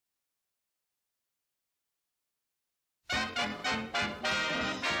Hey,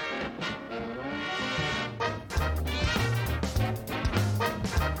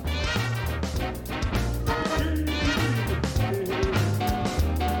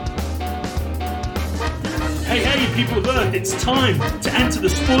 people of Earth, it's time to enter the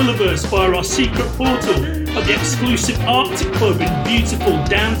Spoilerverse via our secret portal at the exclusive Arctic Club in beautiful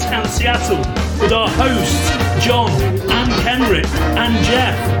downtown Seattle with our hosts, John and Henrik and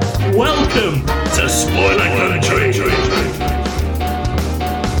Jeff. Welcome to Spoiler Country.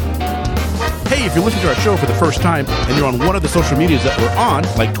 Hey, if you're listening to our show for the first time and you're on one of the social medias that we're on,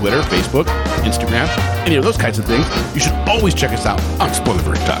 like Twitter, Facebook, Instagram, any of those kinds of things, you should always check us out on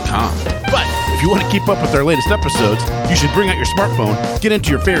Spoilerverse.com. But if you want to keep up with our latest episodes, you should bring out your smartphone, get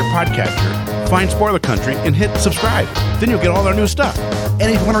into your favorite podcatcher, find Spoiler Country, and hit subscribe. Then you'll get all our new stuff. And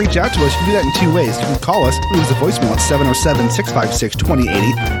if you want to reach out to us, you can do that in two ways. You can call us, leave us a voicemail at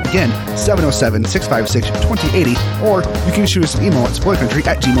 707-656-2080. Again, 707-656-2080. Or you can shoot us an email at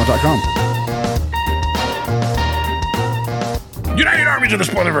spoilercountry@gmail.com. United Armies of the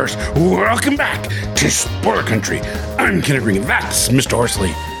Spoilerverse, welcome back to Spoiler Country. I'm Kenneth Green, that's Mr.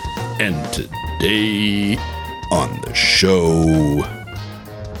 Horsley. And today on the show,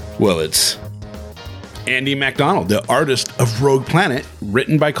 well, it's Andy Macdonald, the artist of Rogue Planet,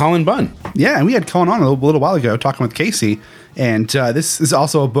 written by Colin Bunn. Yeah, and we had Colin on a little while ago talking with Casey, and this is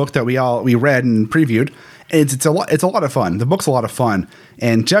also a book that we read and previewed. It's a lot of fun. The book's a lot of fun,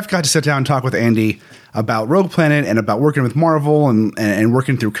 and Jeff got to sit down and talk with Andy about Rogue Planet and about working with Marvel and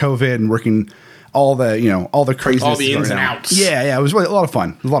working through COVID and working all the craziness, all the ins and outs. Yeah, it was really a lot of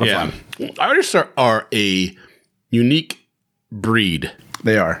fun. It was a lot of fun. Artists are a unique breed.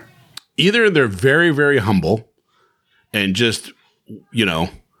 They are. Either they're very, very humble and just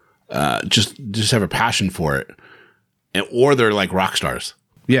have a passion for it, or they're like rock stars.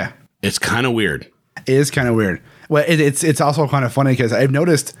 Yeah, it's kind of weird. It is kind of weird. Well, it's also kind of funny because I've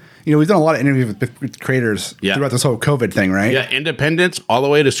noticed, we've done a lot of interviews with creators throughout this whole COVID thing, right? Yeah, independents all the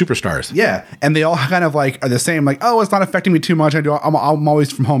way to superstars. Yeah, and they all kind of are the same. Like, oh, it's not affecting me too much. I'm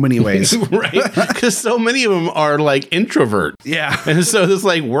always from home anyways, right? Because so many of them are like introverts. Yeah, and so this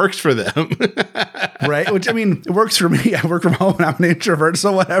works for them, right? Which it works for me. I work from home and I'm an introvert,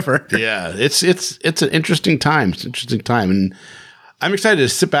 so whatever. Yeah, it's an interesting time. It's an interesting time, and I'm excited to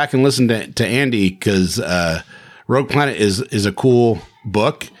sit back and listen to Andy because Rogue Planet is a cool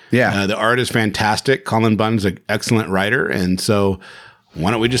book. Yeah. The art is fantastic. Colin Bunn's an excellent writer. And so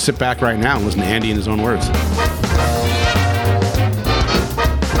why don't we just sit back right now and listen to Andy in his own words.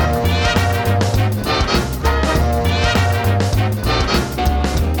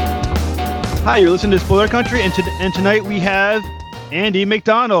 Hi, you're listening to Spoiler Country, and tonight we have Andy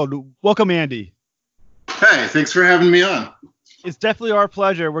Macdonald. Welcome, Andy. Hey, thanks for having me on. It's definitely our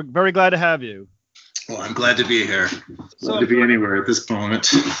pleasure. We're very glad to have you. Well, I'm glad to be here. Glad to be anywhere at this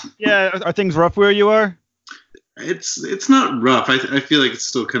moment. Yeah, are things rough where you are? It's not rough. I feel like it's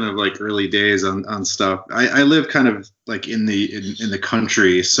still kind of like early days on stuff. I live kind of like in the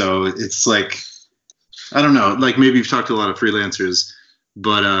country, so it's like, I don't know. Like maybe you've talked to a lot of freelancers,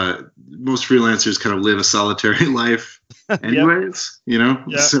 but most freelancers kind of live a solitary life, anyways.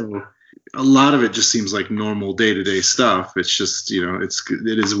 Yep. So a lot of it just seems like normal day-to-day stuff. It's just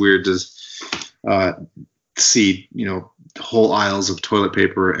it is weird to see whole aisles of toilet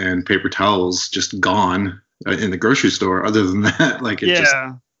paper and paper towels just gone in the grocery store. Other than that,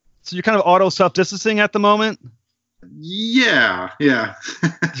 so you're kind of auto self-distancing at the moment. Yeah.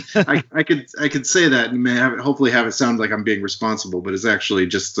 I could say that and hopefully have it sound like I'm being responsible, but it's actually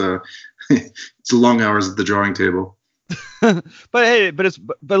just it's the long hours at the drawing table. but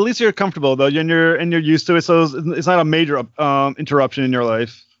at least you're comfortable though, and you're used to it, so it's not a major interruption in your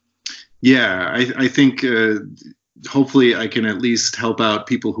life. Yeah, I think hopefully I can at least help out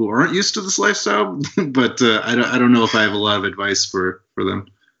people who aren't used to this lifestyle, but I don't know if I have a lot of advice for them.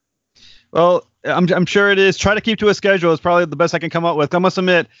 Well, I'm sure it is. Try to keep to a schedule is probably the best I can come up with. I must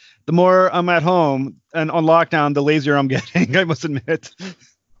admit, the more I'm at home and on lockdown, the lazier I'm getting. I must admit.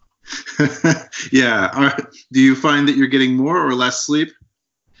 Yeah. Do you find that you're getting more or less sleep?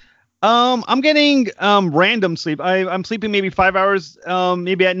 I'm getting random sleep. I'm sleeping maybe 5 hours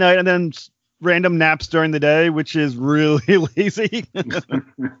maybe at night, and then random naps during the day, which is really lazy.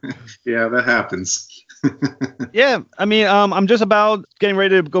 Yeah, that happens. Yeah, I'm just about getting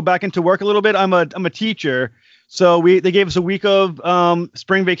ready to go back into work a little bit. I'm a teacher, so they gave us a week of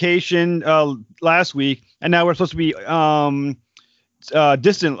spring vacation last week, and now we're supposed to be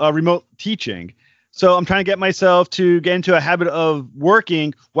distant remote teaching. So I'm trying to get myself to get into a habit of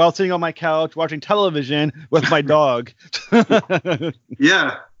working while sitting on my couch watching television with my dog.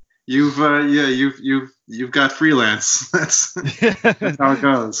 Yeah, you've got freelance. That's how it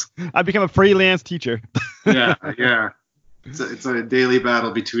goes. I become a freelance teacher. Yeah. It's a daily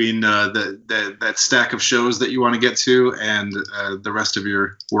battle between that stack of shows that you want to get to and the rest of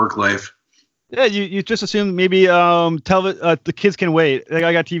your work life. Yeah, you just assume maybe tell the kids can wait. Like,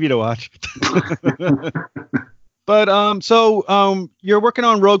 I got TV to watch. But so you're working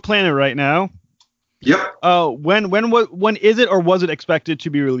on Rogue Planet right now. Yep. When is it, or was it expected to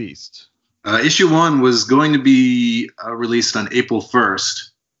be released? Issue 1 was going to be released on April 1st.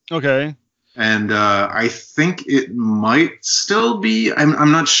 Okay. And I think it might still be.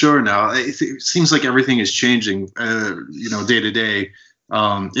 I'm not sure now. It seems like everything is changing, day to day,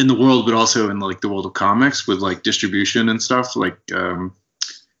 in the world, but also in like the world of comics with like distribution and stuff, like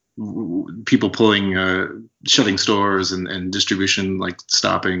people shutting stores and distribution like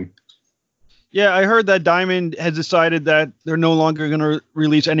stopping. Yeah, I heard that Diamond has decided that they're no longer going to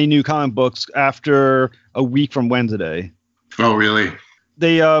release any new comic books after a week from Wednesday. Oh, really?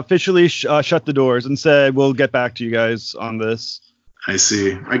 They officially shut the doors and said, we'll get back to you guys on this. I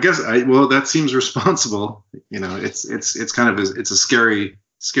see. I guess that seems responsible. It's kind of it's a scary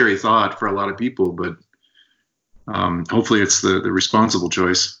thought for a lot of people, but hopefully it's the responsible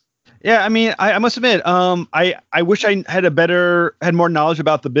choice. Yeah, I mean, I must admit, I wish I had more knowledge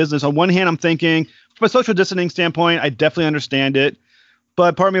about the business. On one hand, I'm thinking from a social distancing standpoint, I definitely understand it.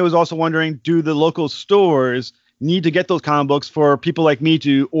 But part of me was also wondering, do the local stores need to get those comic books for people like me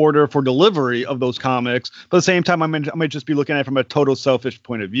to order for delivery of those comics? But at the same time, I might just be looking at it from a total selfish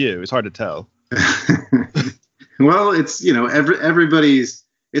point of view. It's hard to tell. Well, it's, everybody's,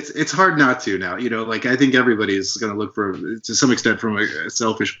 it's hard not to now, like I think everybody's going to look for, to some extent, from a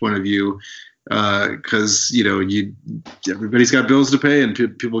selfish point of view, because, everybody's got bills to pay and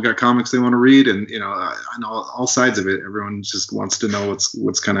people got comics they want to read. And, on all sides of it, everyone just wants to know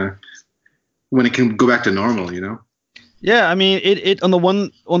what's kind of, when it can go back to normal, Yeah, I mean, it on the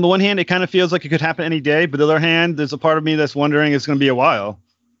one hand, it kind of feels like it could happen any day, but on the other hand, there's a part of me that's wondering it's going to be a while.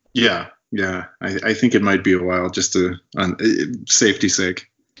 Yeah, I think it might be a while, just on safety's sake.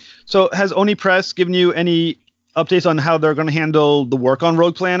 So, has Oni Press given you any updates on how they're going to handle the work on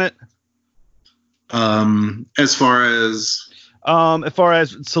Rogue Planet? As far as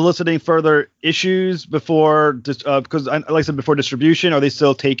soliciting further issues before, because like I said, before distribution, are they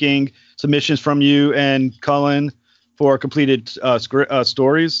still taking submissions from you and Cullen for completed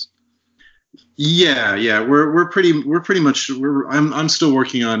stories? Yeah. We're pretty much. I'm still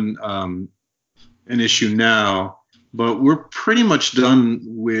working on an issue now, but we're pretty much done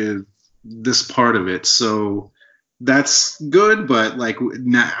with this part of it. So that's good, but like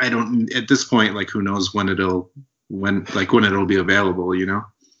I don't at this point. Like, who knows when it'll be available,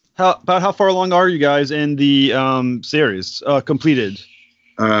 How far along are you guys in the series completed?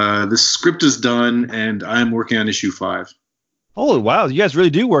 The script is done and I'm working on issue 5. Oh, wow. You guys really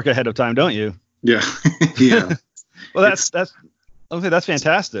do work ahead of time, don't you? Yeah. Yeah. Well, that's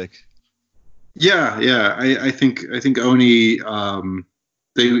fantastic. Yeah. I think Oni,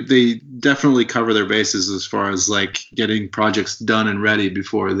 they definitely cover their bases as far as like getting projects done and ready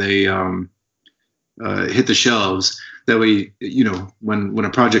before they hit the shelves. That way, when a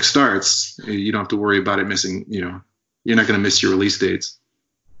project starts, you don't have to worry about it missing. You're not going to miss your release dates.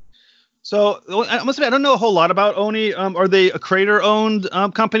 So I must admit, I don't know a whole lot about Oni. Are they a creator-owned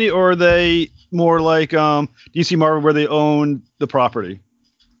company, or are they more like DC Marvel, where they own the property?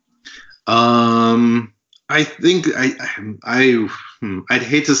 I think I'd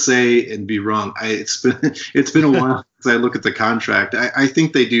hate to say and be wrong. It's been a while since I look at the contract. I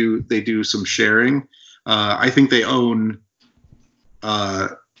think they do some sharing. I think they own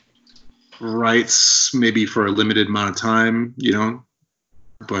rights maybe for a limited amount of time,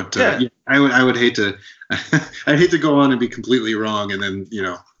 But yeah, I would hate to I'd hate to go on and be completely wrong and then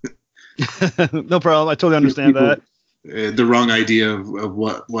No problem. I totally understand that. The wrong idea of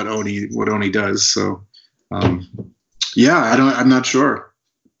what Oni does. So I'm not sure.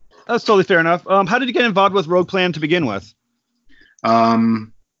 That's totally fair enough. How did you get involved with Rogue Planet to begin with?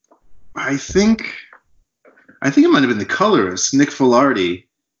 I think it might have been the colorist, Nick Filardi,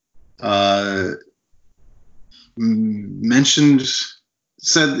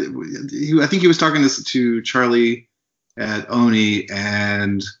 said I think he was talking to Charlie at Oni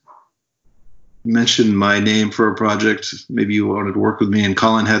and mentioned my name for a project. Maybe you wanted to work with me, and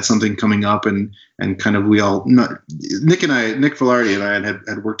Colin had something coming up, and kind of Nick Filardi and I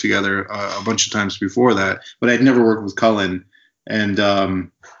had worked together a bunch of times before that, but I'd never worked with Colin, and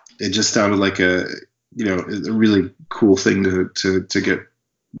it just sounded like a really cool thing to get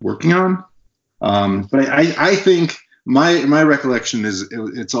working on. But I think my recollection is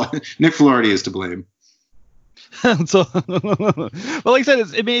it's all Nick Filardi is to blame. So, well, like I said,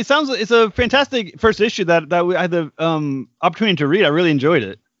 it sounds it's a fantastic first issue that I had the opportunity to read. I really enjoyed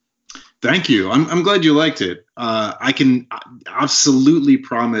it. Thank you. I'm glad you liked it. I can absolutely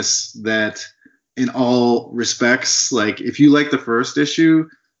promise that in all respects, like if you like the first issue,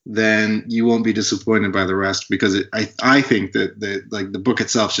 then you won't be disappointed by the rest, because I think that the book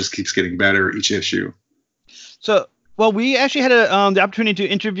itself just keeps getting better each issue. So, well, we actually had the opportunity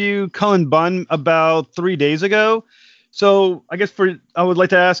to interview Cullen Bunn about 3 days ago. So I guess I would like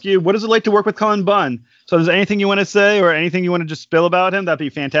to ask you, what is it like to work with Cullen Bunn? So is there anything you want to say or anything you want to just spill about him? That'd be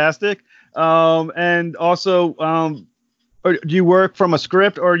fantastic. And also, or do you work from a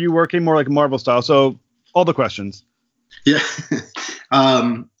script, or are you working more like Marvel style? So all the questions. Yeah.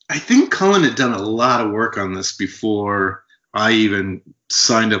 I think Cullen had done a lot of work on this before I even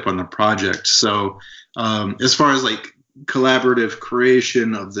signed up on the project. So as far as like collaborative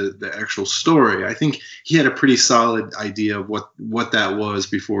creation of the actual story, I think he had a pretty solid idea of what that was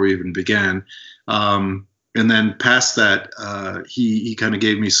before we even began. And then past that, he kind of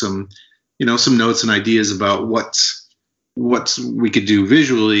gave me some notes and ideas about what we could do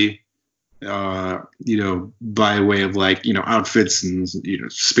visually, by way of like, outfits and,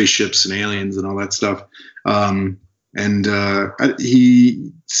 spaceships and aliens and all that stuff.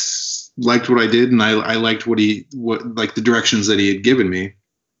 He liked what I did, and I liked what the directions that he had given me.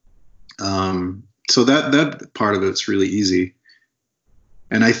 So that part of it's really easy.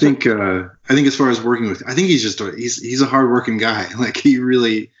 And I think as far as working with, I think he's a hardworking guy. Like he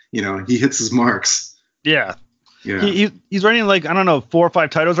really, he hits his marks. Yeah. Yeah. He's writing like, I don't know, 4 or 5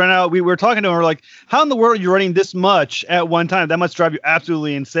 titles right now. We were talking to him. We're like, how in the world are you writing this much at one time? That must drive you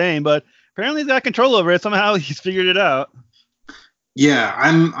absolutely insane. But apparently he's got control over it. Somehow he's figured it out. Yeah,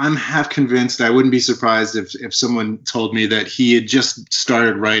 I'm half convinced. I wouldn't be surprised if someone told me that he had just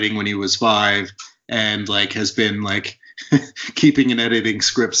started writing when he was 5 and like has been like keeping and editing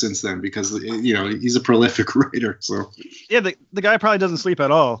scripts since then, because he's a prolific writer. So yeah, the guy probably doesn't sleep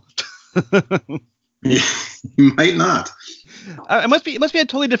at all. Yeah, he might not. It must be a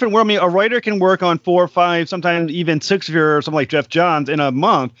totally different world. I mean, a writer can work on 4 or 5, sometimes even 6 of your, something like Jeff Johns in a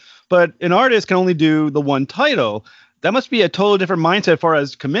month, but an artist can only do the one title. That must be a totally different mindset as far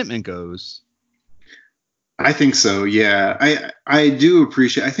as commitment goes. I think so. Yeah, I do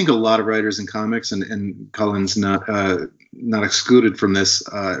appreciate. I think a lot of writers in comics, and Cullen's not excluded from this,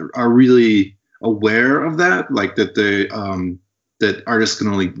 are really aware of that. Like that that artists can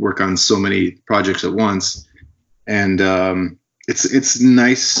only work on so many projects at once, and it's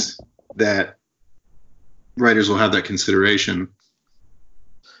nice that writers will have that consideration.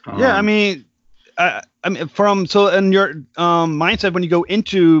 Yeah, I mean, in your mindset when you go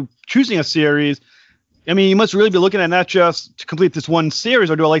into choosing a series, I mean, you must really be looking at not just to complete this one series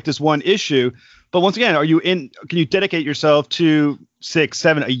or do I like this one issue, but once again, can you dedicate yourself to 6,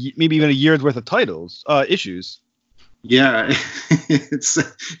 7, maybe even a year's worth of titles, issues? Yeah,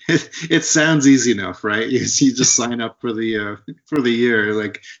 it sounds easy enough, right? You just sign up for the year,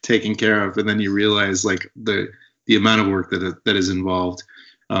 like taken care of, and then you realize like the amount of work that is involved.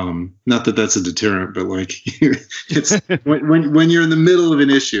 Not that that's a deterrent, but like it's when you're in the middle of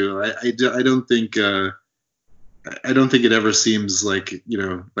an issue, I don't think it ever seems like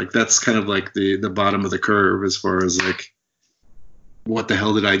like that's kind of like the bottom of the curve as far as like, what the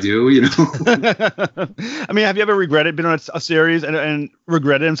hell did I do? I mean, have you ever regretted being on a series and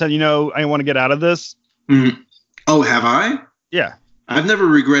regretted and said, I want to get out of this? Mm-hmm. Oh, have I? Yeah. I've never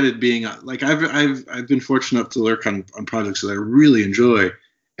regretted being like, I've been fortunate enough to work on projects that I really enjoy.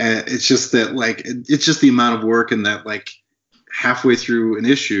 And it's just that like, it's just the amount of work, and that like halfway through an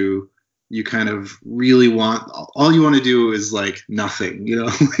issue, you kind of really all you want to do is like nothing,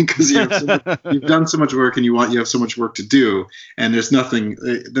 because you've done so much work and you have so much work to do, and there's nothing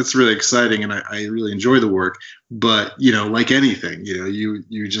that's really exciting, and I really enjoy the work. But like anything,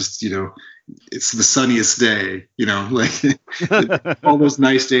 you just it's the sunniest day, like all those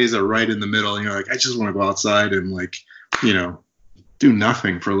nice days are right in the middle, and you're like, I just want to go outside and like do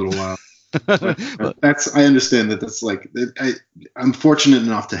nothing for a little while. I understand that's like, I'm fortunate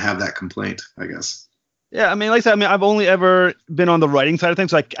enough to have that complaint, I guess. Yeah, I mean, like I said, I've only ever been on the writing side of things,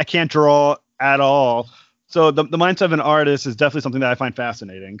 so I can't draw at all. So the mindset of an artist is definitely something that I find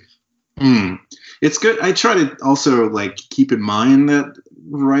fascinating. It's good. I try to also like keep in mind that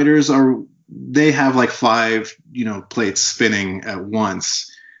writers they have like 5 plates spinning at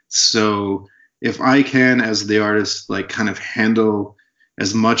once. So if I can, as the artist, like kind of handle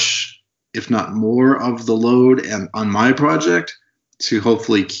as much, if not more, of the load and on my project, to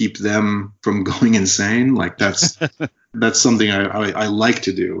hopefully keep them from going insane. Like that's something I like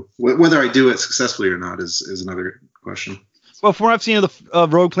to do. Whether I do it successfully or not is another question. Well, from what I've seen of the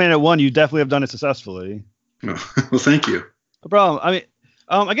Rogue Planet 1, you definitely have done it successfully. No. Well, thank you. No problem. I mean,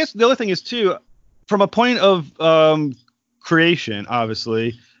 I guess the other thing is too, from a point of creation,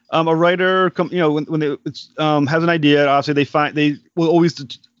 obviously, a writer, when they has an idea, obviously they will always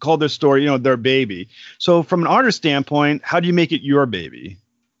call their story, their baby. So from an artist standpoint, how do you make it your baby?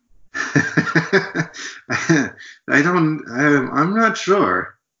 I'm not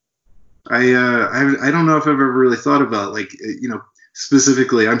sure. I don't know if I've ever really thought about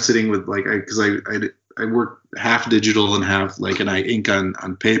specifically. I'm sitting with because I work half digital and half and I ink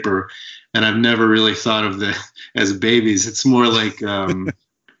on paper, and I've never really thought of them as babies. It's more like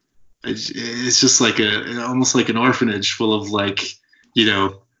it's just almost like an orphanage full of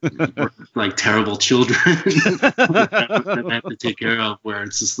terrible children that I have to take care of, where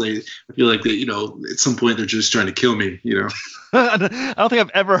it's just I feel like that, at some point they're just trying to kill me, I don't think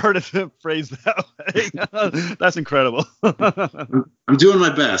I've ever heard it phrased that way. That's incredible. I'm doing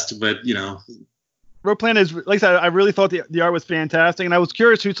my best, but Rogue Planet is, like I said, I really thought the art was fantastic, and I was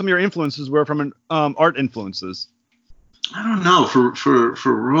curious who some of your influences were from art influences. I don't know.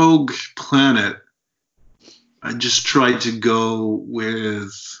 For Rogue Planet, I just tried to go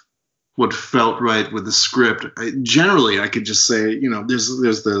with what felt right with the script. Generally, I could just say,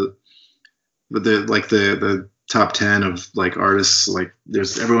 there's the top 10 of artists.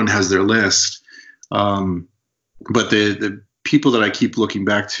 Everyone has their list, but the people that I keep looking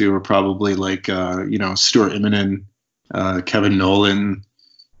back to are probably Stuart Immonen, Kevin Nolan,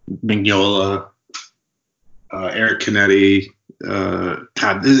 Mignola, Eric Canetti.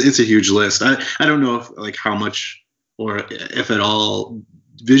 God, it's a huge list. I don't know if how much or if at all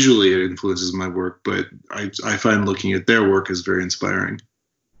visually it influences my work, but I find looking at their work is very inspiring.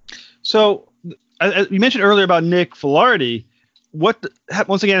 So you mentioned earlier about Nick Filardi.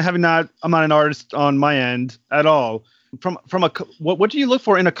 Once again, I'm not an artist on my end at all. What do you look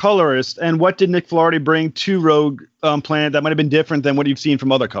for in a colorist, and what did Nick Filardi bring to Rogue Planet that might have been different than what you've seen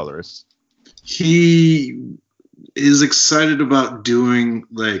from other colorists? He is excited about doing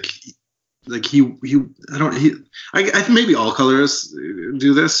I maybe all colorists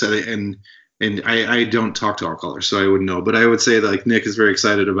do this, and I don't talk to all colors, so I wouldn't know, but I would say that Nick is very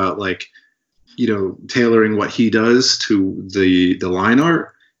excited about tailoring what he does to the line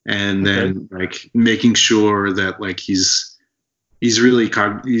art, and then making sure that he's really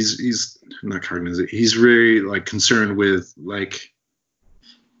he's not cognizant, he's very concerned with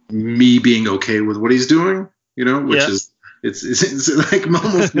me being okay with what he's doing, which is it's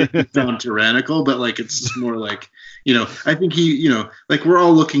almost makes it sound tyrannical, but it's just more I think he, we're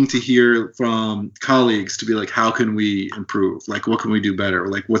all looking to hear from colleagues to be how can we improve? What can we do better?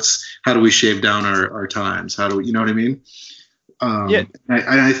 How do we shave down our times? How do we, you know what I mean?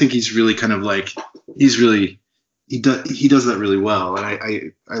 I think he's really kind of he does that really well. And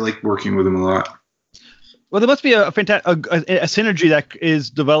I like working with him a lot. Well, there must be a synergy that is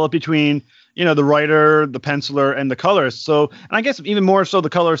developed between, the writer, the penciler, and the colorist. So, and I guess even more so the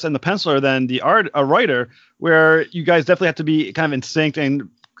colorist and the penciler than a writer, where you guys definitely have to be kind of in sync and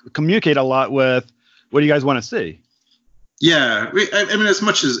communicate a lot with what you guys want to see. Yeah, I mean, as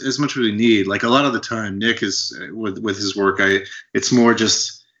much as we need. A lot of the time, Nick is with his work. It's more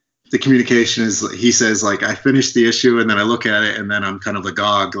just the communication is. He says I finished the issue, and then I look at it, and then I'm kind of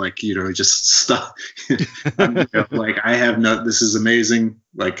agog, just stuff. I have no. This is amazing.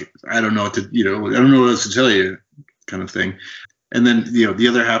 I don't know what to. I don't know what else to tell you, kind of thing. And then the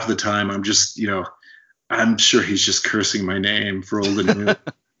other half of the time, I'm just I'm sure he's just cursing my name for old and new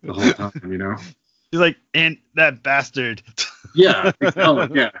the whole time. He's and that bastard. Yeah. Oh,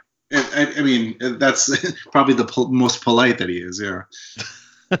 yeah. I mean, that's probably the most polite that he is. Yeah.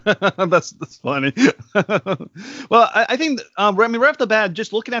 that's funny. Well, I think right off the bat,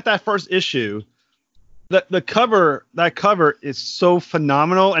 just looking at that first issue, that cover is so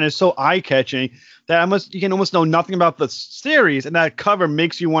phenomenal and it's so eye catching that you can almost know nothing about the series, and that cover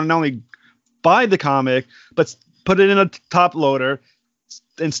makes you want to not only buy the comic but put it in a top loader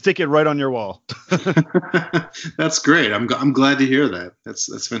and stick it right on your wall. That's great. I'm glad to hear that.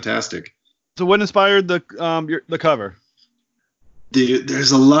 That's fantastic. So what inspired the cover?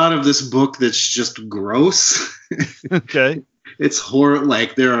 There's a lot of this book that's just gross. Okay. It's horror.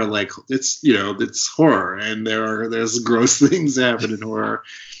 There are it's horror, and there's gross things happen in horror,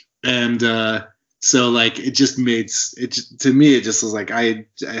 and so it just made it to me. It just was I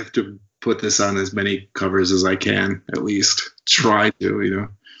have to put this on as many covers as I can, at least try to,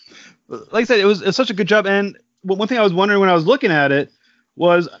 Like I said, it's such a good job, and one thing I was wondering when I was looking at it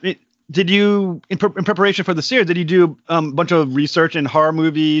was, I mean, did you, in preparation for the series, did you do a bunch of research in horror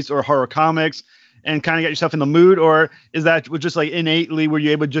movies or horror comics and kind of get yourself in the mood, or is that just like innately were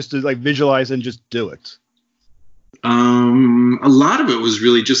you able just to like visualize and just do it? A lot of it was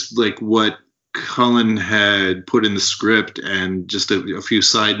really just like what Cullen had put in the script and just a few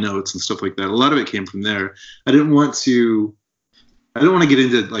side notes and stuff like that. A lot of it came from there. I don't want to get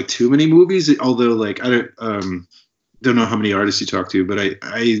into like too many movies, although like I don't know how many artists you talk to, but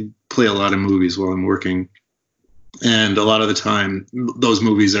I play a lot of movies while I'm working, and a lot of the time those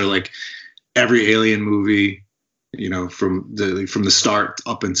movies are like every Alien movie, you know, from the start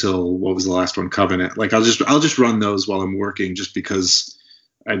up until what was the last one, Covenant. Like I'll just run those while I'm working, just because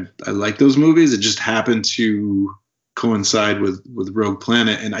I like those movies. It just happened to coincide with Rogue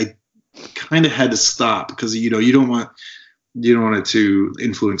Planet, and I kind of had to stop because you don't want it to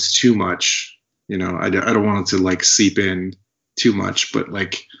influence too much. You know, I don't want it to like seep in too much. But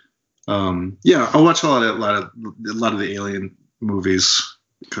like, yeah, I'll watch a lot of the Alien movies.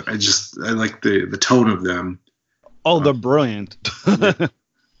 I like the tone of them. Oh, they're brilliant.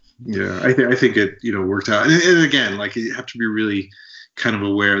 Yeah, I think it worked out. And again, like you have to be really kind of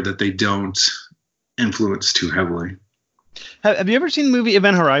aware that they don't influence too heavily. Have you ever seen the movie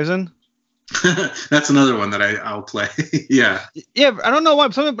Event Horizon? That's another one that I'll play. Yeah. Yeah, I don't know why.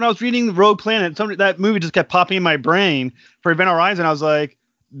 When I was reading Rogue Planet, that movie just kept popping in my brain for Event Horizon. I was like,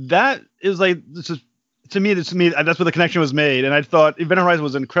 that is like, this is to me, that's where the connection was made. And I thought Event Horizon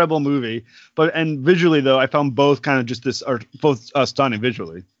was an incredible movie, and visually though, I found both kind of just both stunning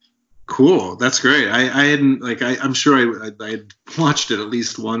visually. Cool, that's great. I hadn't I'm sure I had watched it at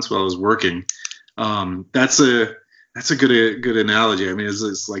least once while I was working. That's a good analogy. I mean,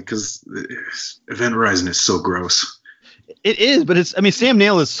 it's like because Event Horizon is so gross. It is, but Sam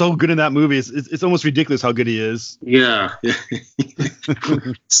Neill is so good in that movie. It's almost ridiculous how good he is. Yeah.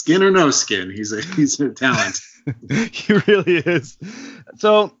 Skin or no skin, he's a talent. He really is.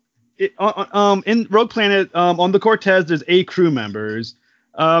 So, in Rogue Planet, on the Cortez, there's 8 crew members.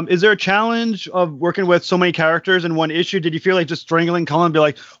 Is there a challenge of working with so many characters in one issue? Did you feel like just strangling Cullen and be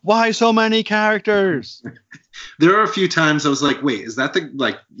like, why so many characters? There are a few times I was like, wait, is that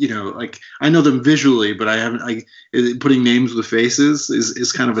I know them visually, but putting names with faces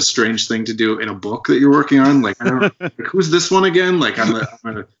is kind of a strange thing to do in a book that you're working on. Like, I don't know, like, who's this one again? Like, I'm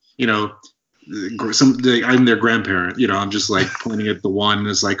their grandparent, I'm just like pointing at the one.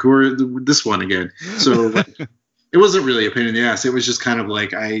 It's like, who are this one again? So like, it wasn't really a pain in the ass. It was just kind of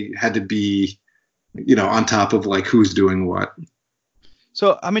like I had to be, on top of like who's doing what.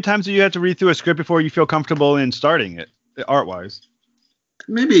 So how many times do you have to read through a script before you feel comfortable in starting it, art-wise?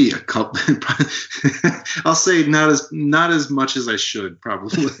 Maybe a couple. I'll say not as much as I should,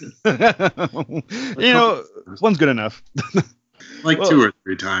 probably. One's good enough. Like 2 or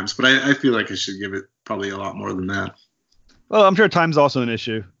 3 times, but I feel like I should give it probably a lot more than that. Well, I'm sure time's also an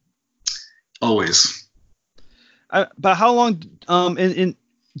issue. Always. But how long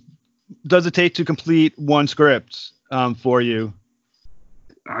does it take to complete one script for you?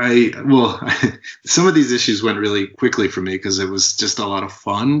 Some of these issues went really quickly for me because it was just a lot of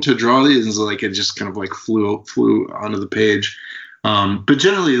fun to draw these, and so like it just kind of like flew onto the page. But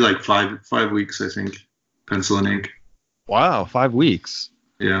generally like 5 weeks, I think, pencil and ink. Wow, 5 weeks.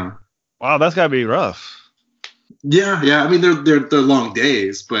 Yeah. Wow, that's gotta be rough. Yeah. I mean, they're long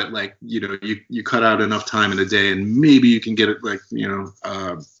days, but like you cut out enough time in a day, and maybe you can get it like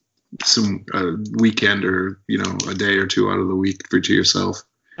some weekend or a day or 2 out of the week to yourself.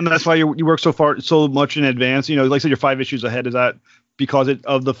 And that's why you work so much in advance. Like I said, you're 5 issues ahead. Is that because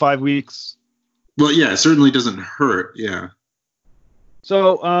of the 5 weeks? Well, yeah, it certainly doesn't hurt. Yeah.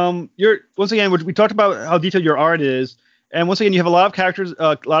 So once again, we talked about how detailed your art is, and once again, you have a lot of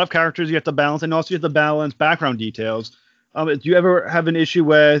characters. You have to balance, and also you have to balance background details. Do you ever have an issue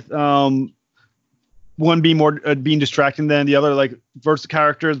with one being more being distracting than the other, like versus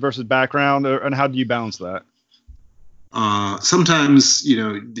characters versus background, and how do you balance that? Sometimes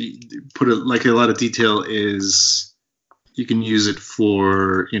put a lot of detail is you can use it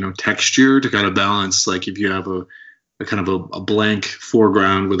for texture to kind of balance, like if you have a kind of a blank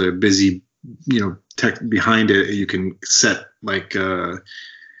foreground with a busy text behind it, you can set like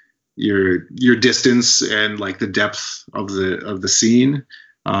your distance and like the depth of the scene.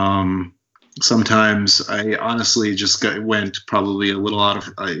 Sometimes I honestly just went probably a little I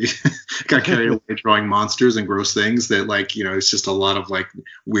got carried away drawing monsters and gross things that it's just a lot of like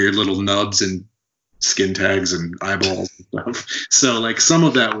weird little nubs and skin tags and eyeballs and stuff. So like some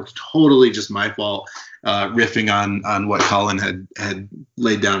of that was totally just my fault, riffing on what Colin had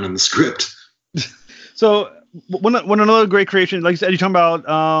laid down in the script. So one another great creation, like you said, you're talking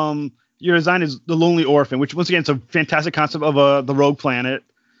about your design is the Lonely Orphan, which once again it's a fantastic concept of the rogue planet.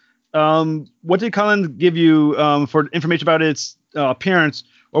 What did Colin give you for information about its appearance,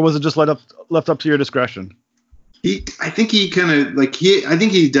 or was it just left up to your discretion? I think he kind of like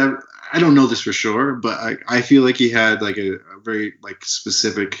I don't know this for sure, but I feel like he had like a very like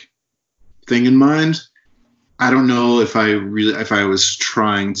specific thing in mind. I don't know if I was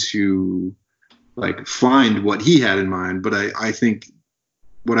trying to like find what he had in mind, but I think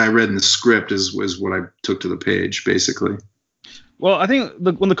what I read in the script was what I took to the page, basically. Well, I think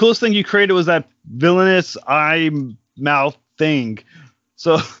one of the coolest thing you created was that villainous eye mouth thing.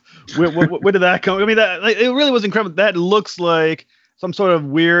 So where did that come? I mean, that like, it really was incredible. That looks like some sort of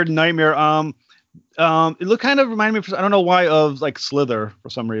weird nightmare. It looked kind of reminded me, I don't know why, of like Slither for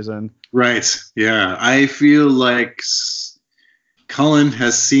some reason. Right. Yeah. I feel like Cullen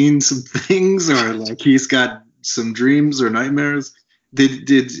has seen some things, or like he's got some dreams or nightmares.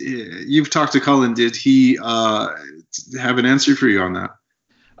 Did you've talked to Cullen? Did he have an answer for you on that?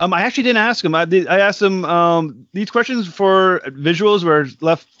 I actually didn't ask him. I asked him these questions for visuals were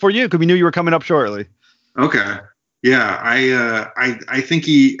left for you because we knew you were coming up shortly. Okay. Yeah. I think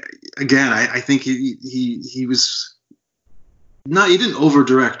he again. I think he was not. He didn't over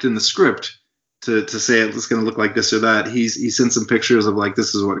direct in the script to say it's going to look like this or that. He sent some pictures of like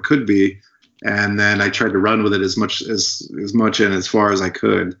this is what it could be, and then I tried to run with it as much and as far as I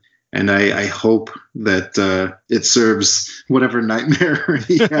could. And I hope that it serves whatever nightmare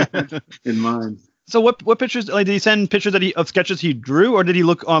he had in mind. So what pictures? Like, did he send pictures of sketches he drew, or did he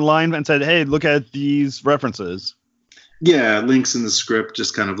look online and said, "Hey, look at these references"? Yeah, links in the script,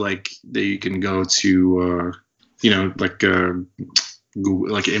 just kind of like that you can go to, like Google,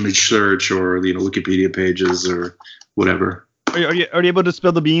 like image search or Wikipedia pages or whatever. Are you able to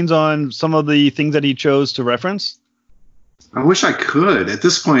spill the beans on some of the things that he chose to reference? I wish I could. At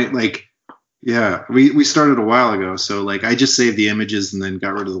this point, like, yeah, we started a while ago, so like I just saved the images and then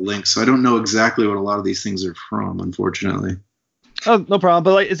got rid of the links. So I don't know exactly what a lot of these things are from, unfortunately. Oh, no problem.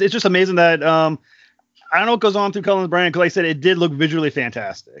 But like, it's just amazing that I don't know what goes on through Cullen's brain, because like I said, it did look visually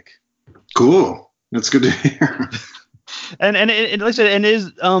fantastic. Cool. That's good to hear. And like I said, and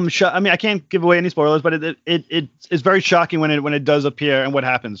is I mean, I can't give away any spoilers, but it's very shocking when it does appear and what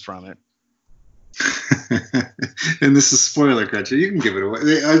happens from it. And this is spoiler country. You can give it away.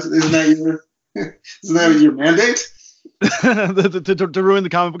 Isn't that your mandate? to ruin the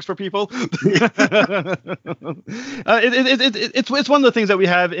comic books for people. It's one of the things that we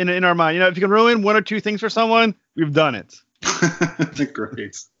have in our mind. If you can ruin one or two things for someone, we've done it.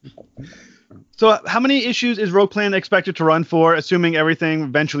 Great. So how many issues is Rogue Plan expected to run for, assuming everything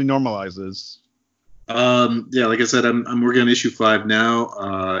eventually normalizes? Yeah, like I said, I'm working on issue 5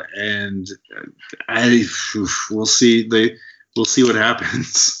 now, and we'll see. We'll see what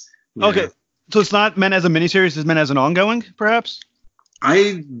happens. Okay, so it's not meant as a miniseries; it's meant as an ongoing, perhaps.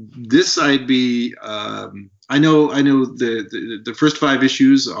 I know the first 5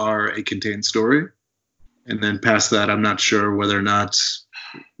 issues are a contained story, and then past that, I'm not sure whether or not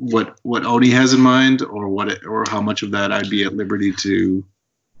what Oni has in mind, or how much of that I'd be at liberty to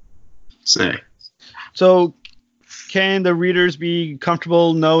say. So, can the readers be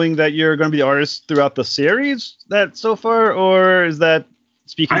comfortable knowing that you're going to be the artist throughout the series so far, or is that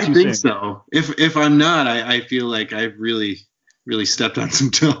speaking too soon? I think so. If I'm not, I feel like I've really stepped on some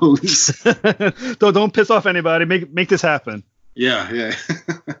toes. Don't piss off anybody. Make this happen. Yeah.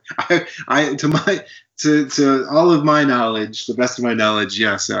 To all of my knowledge, the best of my knowledge,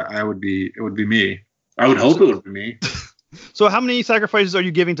 yes, it would be me. I would hope it would be me. So how many sacrifices are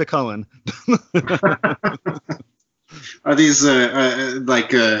you giving to Cullen? Are these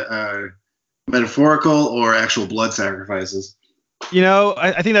metaphorical or actual blood sacrifices?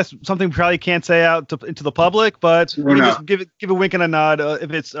 I think that's something we probably can't say out into the public, but we can just give a wink and a nod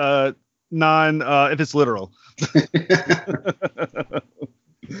if it's if it's literal.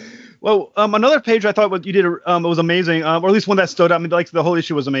 Well, another page I thought what you did was amazing, or at least one that stood out. I mean, like the whole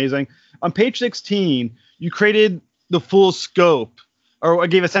issue was amazing. On page 16, you created the full scope, or I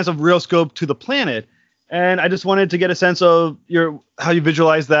gave a sense of real scope to the planet, and I just wanted to get a sense of how you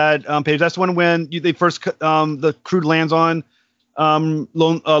visualize that page. That's one when they first the crew lands on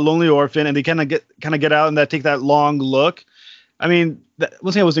Lonely Orphan, and they kind of get out and take that long look. I mean,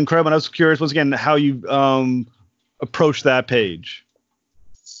 one thing that was incredible, and I was curious once again how you approach that page.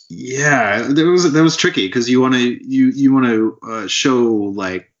 Yeah, that was tricky because you want to show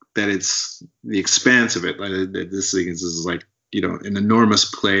like that it's the expanse of it. Like this thing is like an enormous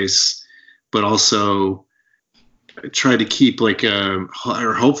place, but also try to keep like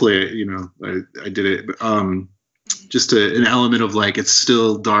or hopefully I did it just an element of like it's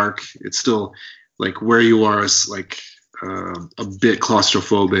still dark, it's still like where you are is like a bit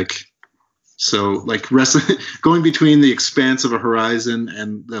claustrophobic. So like going between the expanse of a horizon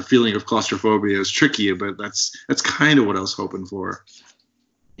and the feeling of claustrophobia is tricky, but that's kind of what I was hoping for.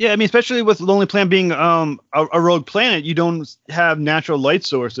 Yeah, I mean, especially with Lonely Planet being a rogue planet, you don't have natural light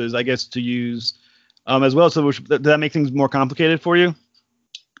sources, I guess, to use as well. So does that make things more complicated for you?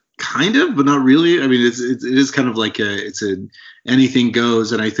 Kind of, but not really. I mean, it is kind of like it's anything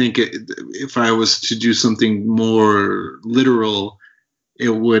goes. And I think if I was to do something more literal, it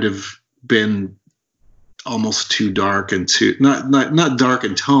would have been almost too dark and too not dark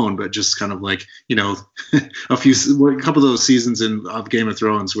in tone, but just kind of like a couple of those seasons of Game of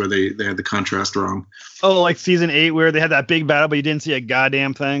Thrones where they had the contrast wrong. Oh, like season 8 where they had that big battle, but you didn't see a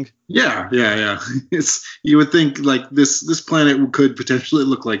goddamn thing. Yeah. You would think like this planet could potentially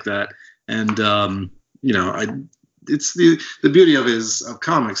look like that, and it's the beauty of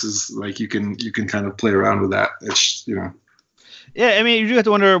comics is like you can kind of play around with that. It's Yeah, I mean, you do have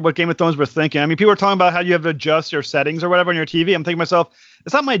to wonder what Game of Thrones were thinking. I mean, people are talking about how you have to adjust your settings or whatever on your TV. I'm thinking to myself,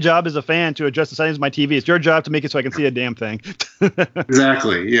 it's not my job as a fan to adjust the settings of my TV. It's your job to make it so I can see a damn thing.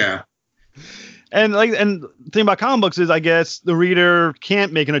 Exactly. Yeah. And the thing about comic books is, I guess the reader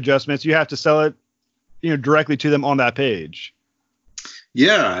can't make an adjustment. So you have to sell it, directly to them on that page.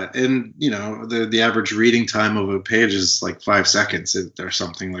 Yeah, and the average reading time of a page is like 5 seconds or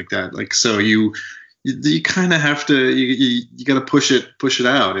something like that. Like so you kind of have to you got to push it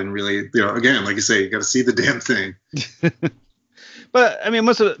out and really again, like you say, you got to see the damn thing. But I mean, I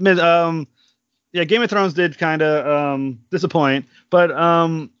must admit, Game of Thrones did kind of disappoint. But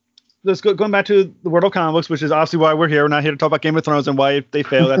let's going back to the world of comic books, which is obviously why we're here. We're not here to talk about Game of Thrones and why they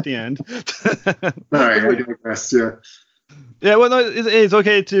failed at the end. All right, I digress. Yeah. Yeah, well, no, it's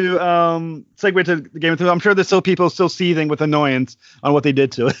okay to segue to the Game of Thrones. I'm sure there's still people still seething with annoyance on what they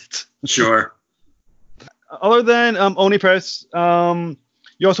did to it. Sure. Other than Oni Press,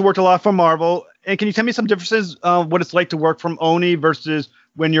 you also worked a lot for Marvel. And can you tell me some differences what it's like to work from Oni versus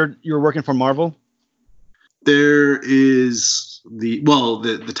when you're working for Marvel? There is the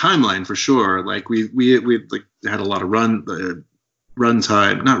timeline for sure. Like we like had a lot of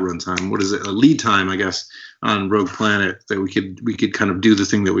lead time, I guess, on Rogue Planet that we could kind of do the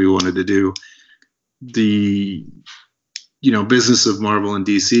thing that we wanted to do. The business of Marvel and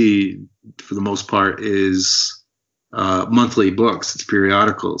DC for the most part is monthly books. It's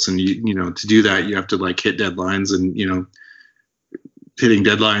periodicals, and to do that you have to like hit deadlines, and hitting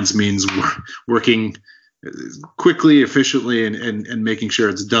deadlines means working quickly, efficiently, and making sure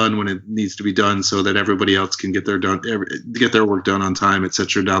it's done when it needs to be done, so that everybody else can get their work done on time,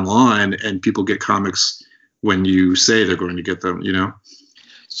 etc. down the line, and people get comics when you say they're going to get them.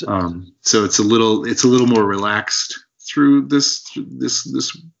 So it's a little more relaxed through this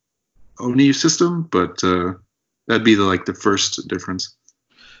Oni system, but that'd be the first difference.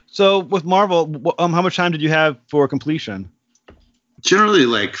 So with Marvel, how much time did you have for completion? Generally,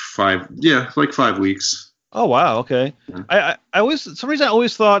 like 5 weeks. Oh wow, okay. Yeah. I always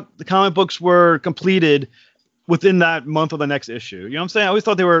thought the comic books were completed within that month of the next issue. You know what I'm saying? I always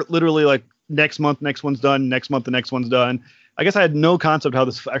thought they were literally like next month, next one's done, next month, the next one's done. I guess I had no concept how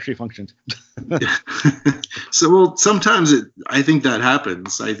this actually functions. So, sometimes I think that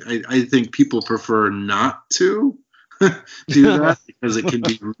happens. I think people prefer not to do that because it can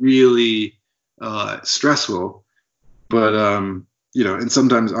be really stressful. But, and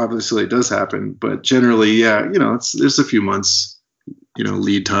sometimes obviously it does happen. But generally, there's a few months,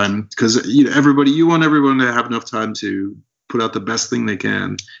 lead time because you want everyone to have enough time to put out the best thing they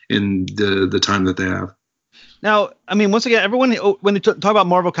can in the time that they have. Now, I mean, once again, everyone, when they talk about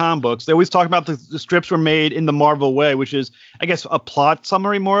Marvel comic books, they always talk about the strips were made in the Marvel way, which is, I guess, a plot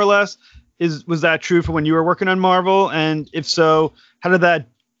summary, more or less. Was that true for when you were working on Marvel? And if so, was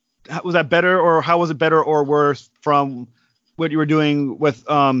that better, or how was it better or worse from what you were doing with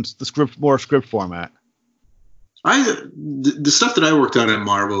the script format? The stuff that I worked on at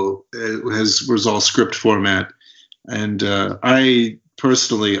Marvel was all script format, and I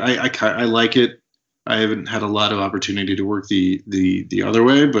personally I like it. I haven't had a lot of opportunity to work the other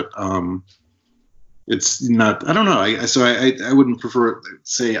way, but it's not. I don't know. I wouldn't prefer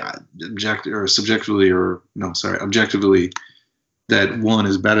say objectively that one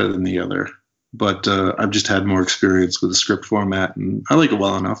is better than the other. But I've just had more experience with the script format, and I like it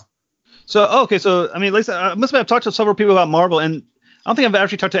well enough. So I mean, like I must have talked to several people about Marvel, and I don't think I've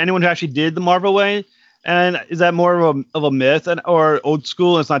actually talked to anyone who actually did the Marvel way. And is that more of a myth or old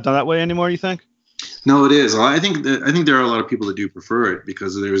school? And it's not done that way anymore, you think? No, it is. I think there are a lot of people that do prefer it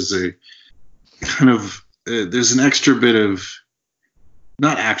because there's a kind of there's an extra bit of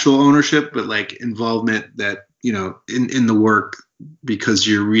not actual ownership, but like involvement that, you know, in the work, because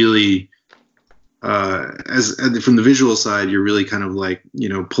you're really as from the visual side, you're really kind of like, you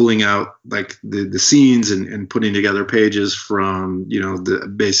know, pulling out like the scenes and putting together pages from, you know, the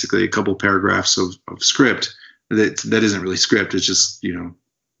basically a couple paragraphs of script that isn't really script. It's just, you know,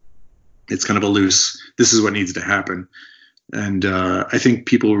 it's kind of a loose, this is what needs to happen. And I think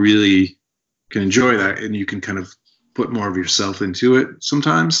people really can enjoy that, and you can kind of put more of yourself into it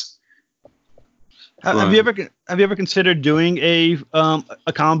sometimes. Have you ever considered doing a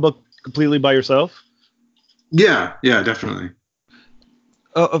comic book completely by yourself? Yeah, definitely.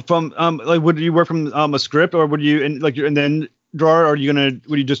 From like, would you work from a script, or would you and then draw, or would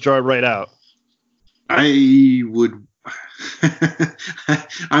you just draw it right out? I would.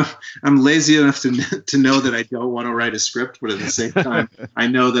 I'm lazy enough to know that I don't want to write a script, but at the same time, I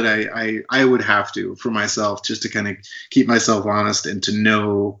know that I would have to for myself, just to kind of keep myself honest and to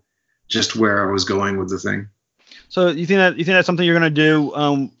know just where I was going with the thing. So you think that's something you're going to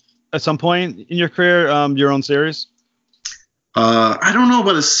do at some point in your career, your own series? I don't know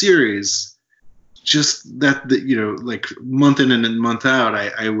about a series, just that you know, like month in and month out,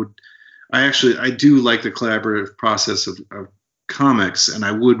 I do like the collaborative process of comics, and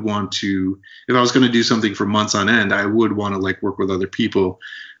I would want to, if I was going to do something for months on end, I would want to like work with other people.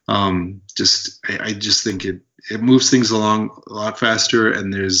 I just think it moves things along a lot faster,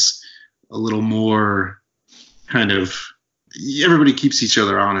 and there's a little more kind of, everybody keeps each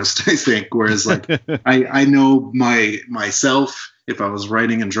other honest, I think. Whereas like I know myself, if I was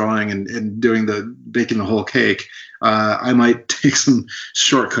writing and drawing and doing baking the whole cake, I might take some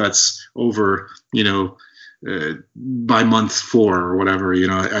shortcuts over, you know, by month 4 or whatever, you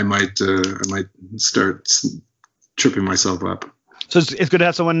know, I might start tripping myself up. So it's good to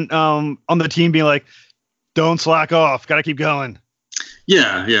have someone on the team being like, don't slack off, got to keep going.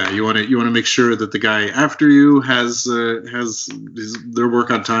 Yeah. You want to make sure that the guy after you has their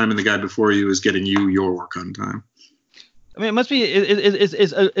work on time, and the guy before you is getting you your work on time. I mean, it must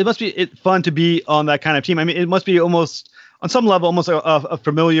be fun to be on that kind of team. I mean, it must be almost on some level almost a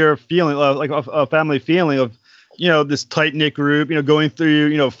familiar feeling, like a family feeling of, you know, this tight knit group, you know, going through,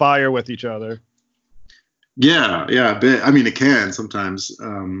 you know, fire with each other. Yeah. I mean, it can sometimes.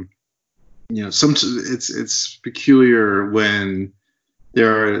 You know, it's peculiar when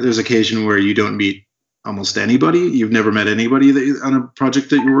there's occasion where you don't meet almost anybody. You've never met anybody on a project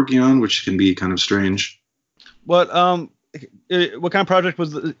that you're working on, which can be kind of strange. What kind of project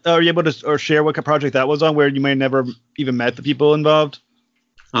was? Are you able to share what kind of project that was on, where you may never even met the people involved?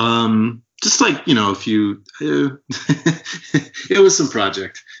 Just like, you know, a few. It was some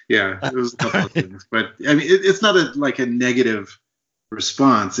project. Yeah, it was a couple of things, but I mean, it's not a negative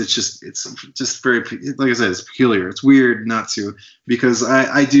response. It's just very, like I said, it's peculiar. It's weird not to, because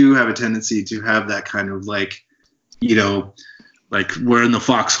I do have a tendency to have that kind of like, you know, like we're in the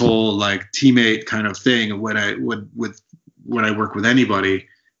foxhole, like teammate kind of thing when I work with anybody,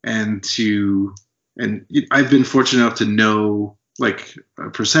 and I've been fortunate enough to know like a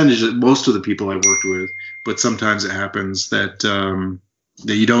percentage of most of the people I've worked with, but sometimes it happens that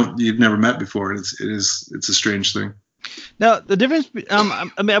you've never met before, and it's a strange thing. Now, the difference, I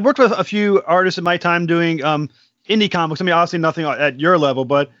mean, I've worked with a few artists in my time doing indie comics. I mean, obviously nothing at your level,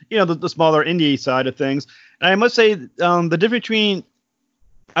 but, you know, the smaller indie side of things. And I must say, the difference between,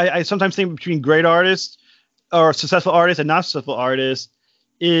 I sometimes think between great artists or successful artists and not successful artists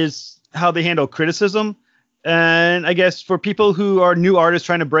is how they handle criticism. And I guess for people who are new artists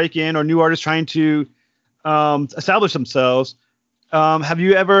trying to break in, or new artists trying to establish themselves, have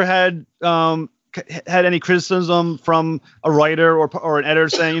you ever had any criticism from a writer or an editor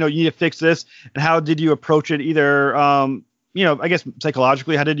saying, you know, you need to fix this? And how did you approach it? Either, you know, I guess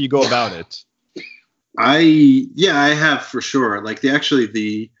psychologically, how did you go about it? I have, for sure. Like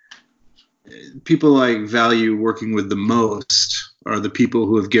the people I value working with the most are the people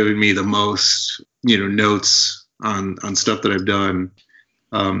who have given me the most, you know, notes on stuff that I've done.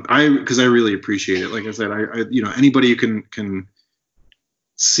 Because I really appreciate it. Like I said, I you know, anybody who can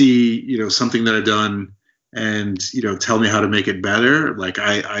see, you know, something that I've done and, you know, tell me how to make it better. Like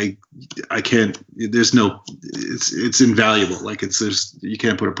I can't, there's no, it's invaluable. Like you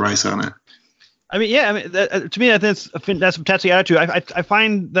can't put a price on it. I mean, yeah, I mean, to me, I think that's a fantastic attitude. I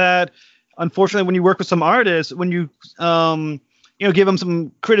find that, unfortunately, when you work with some artists, when you, you know, give them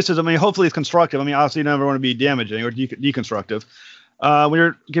some criticism, I mean, hopefully it's constructive. I mean, obviously you never want to be damaging or deconstructive.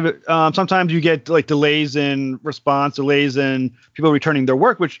 Sometimes you get like delays in response, delays in people returning their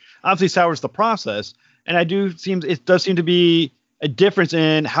work, which obviously sours the process. And it does seem to be a difference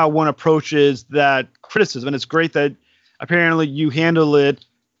in how one approaches that criticism. And it's great that apparently you handle it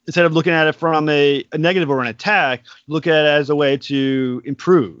instead of looking at it from a negative or an attack, look at it as a way to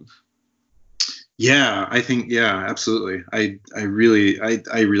improve. Yeah, I think, yeah, absolutely. I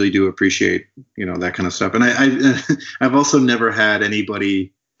really do appreciate, that kind of stuff. And I've also never had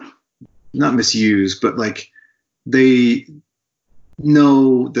anybody not misuse, but like they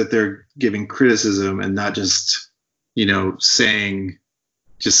know that they're giving criticism and not just, saying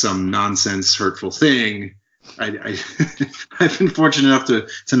just some nonsense, hurtful thing. I've been fortunate enough to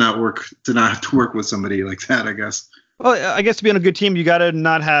not have to work with somebody like that, I guess. Well, I guess to be on a good team, you got to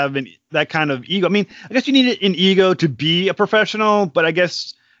not have that kind of ego. I mean, I guess you need an ego to be a professional, but I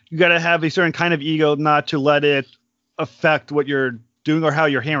guess you got to have a certain kind of ego not to let it affect what you're doing or how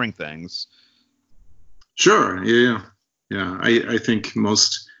you're hearing things. Sure. Yeah. I think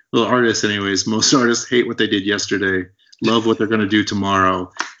most artists hate what they did yesterday, love what they're going to do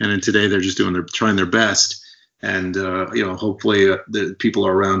tomorrow, and then today they're just trying their best, and hopefully the people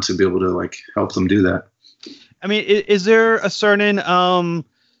are around to be able to like help them do that. I mean, is there a certain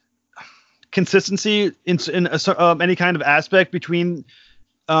consistency in any kind of aspect between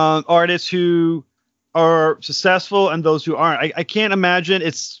artists who are successful and those who aren't? I can't imagine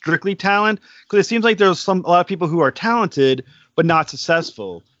it's strictly talent, because it seems like there's a lot of people who are talented but not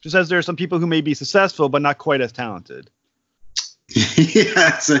successful, just as there are some people who may be successful but not quite as talented.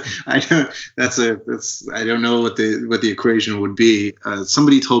 Yeah, I don't know what the equation would be.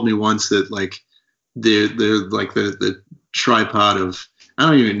 Somebody told me once that like they're like the tripod of, I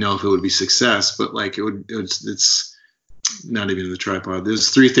don't even know if it would be success, but like it's not even the tripod. There's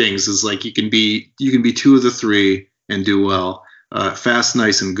three things. Is like you can be two of the three and do well. Fast,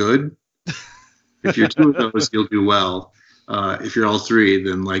 nice, and good. If you're two of those, you'll do well. If you're all three,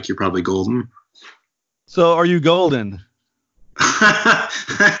 then like you're probably golden. So are you golden?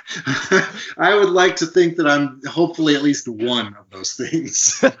 I would like to think that I'm hopefully at least one of those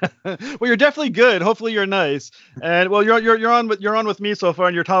things. Well, you're definitely good. Hopefully you're nice. And well, you're on with me so far,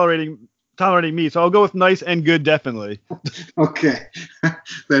 and you're tolerating me. So I'll go with nice and good, definitely. Okay.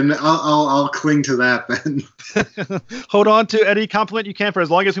 Then I'll cling to that then. Hold on to any compliment you can for as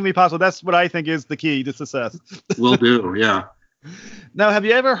long as humanly possible. That's what I think is the key to success. Will do. Yeah. Now, have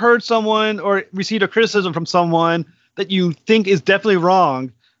you ever heard someone or received a criticism from someone that you think is definitely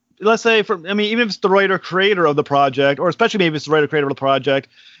wrong? Let's say even if it's the writer creator of the project, or especially maybe it's the writer creator of the project,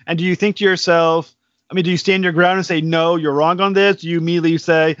 and do you think to yourself, do you stand your ground and say, no, you're wrong on this? Do you immediately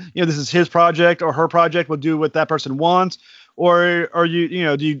say, this is his project or her project, we'll do what that person wants? Or are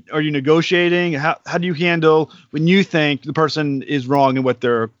you, are you negotiating? How do you handle when you think the person is wrong in what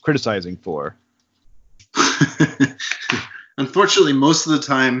they're criticizing for? Unfortunately, most of the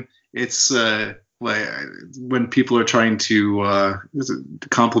time it's when people are trying to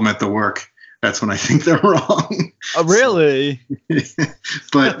compliment the work, that's when I think they're wrong. Oh, really?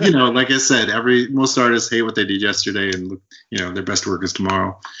 But like I said, most artists hate what they did yesterday, and their best work is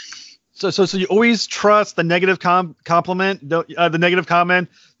tomorrow. So you always trust the negative compliment, the negative comment.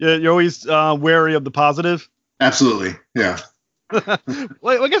 You're always wary of the positive. Absolutely, yeah.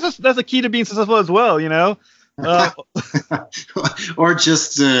 Well, I guess that's the key to being successful as well. Or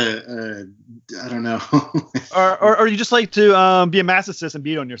just I don't know. or you just like to be a masochist and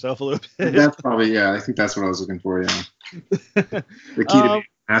beat on yourself a little bit. That's probably, yeah. I think that's what I was looking for. Yeah. The key to being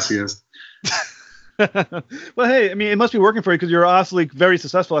a masochist. Well, hey, it must be working for you because you're obviously very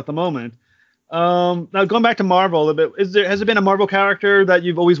successful at the moment. Now going back to Marvel a bit, has there been a Marvel character that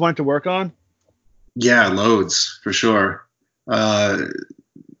you've always wanted to work on? Yeah, loads for sure. But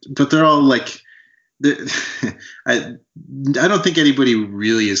they're all like. I don't think anybody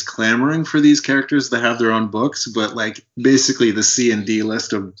really is clamoring for these characters to have their own books, but like basically the C and D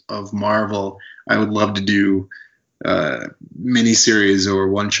list of Marvel, I would love to do miniseries or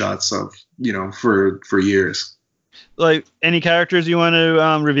one shots of for years. Like any characters you want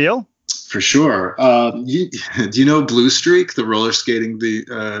to reveal? For sure. Do you know Blue Streak, the roller skating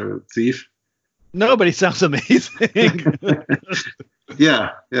thief? Nobody sounds amazing. Yeah,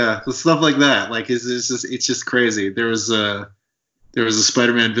 stuff like that. Like it's just crazy. There was a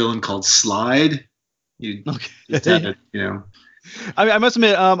Spider-Man villain called Slide. I must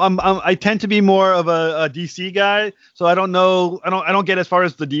admit, I tend to be more of a DC guy, so I don't know. I don't get as far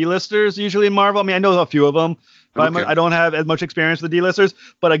as the D-listers usually in Marvel. I know a few of them, but okay. I don't have as much experience with the D-listers.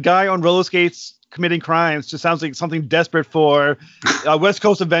 But a guy on roller skates committing crimes just sounds like something desperate for West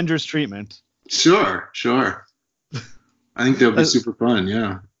Coast Avengers treatment. Sure. I think that would be super fun.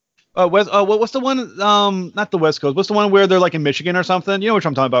 Yeah. What's the one? Not the West Coast. What's the one where they're like in Michigan or something? You know what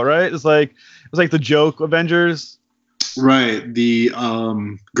I'm talking about, right? It's like the joke Avengers. Right. The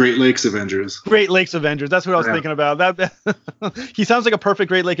Great Lakes Avengers. Great Lakes Avengers. That's what I was thinking about. That he sounds like a perfect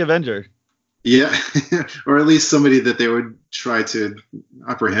Great Lake Avenger. Yeah, or at least somebody that they would try to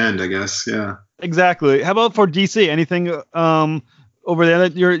apprehend, I guess. Yeah. Exactly. How about for DC? Anything over there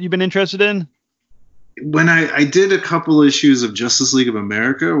that you've been interested in? When I did a couple issues of Justice League of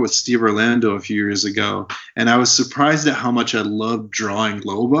America with Steve Orlando a few years ago, and I was surprised at how much I loved drawing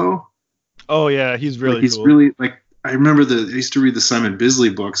Lobo. Oh yeah, he's really he's cool. really like. I remember I used to read the Simon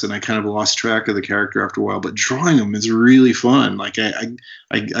Bisley books, and I kind of lost track of the character after a while. But drawing him is really fun. Like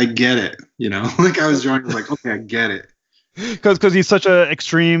I get it, you know. Like I was drawing, like okay, I get it. Because he's such an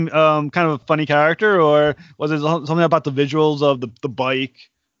extreme, kind of funny character, or was it something about the visuals of the bike?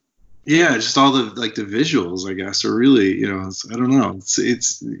 Yeah, just all the visuals, I guess, are really, you know, I don't know.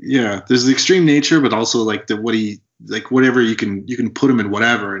 It's yeah. There's the extreme nature, but also like whatever you can put him in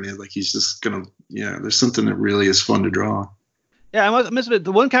whatever, and he's just gonna, yeah. There's something that really is fun to draw. Yeah, I must admit,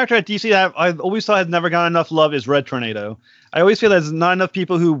 the one character at DC that I've always thought has never gotten enough love is Red Tornado. I always feel there's not enough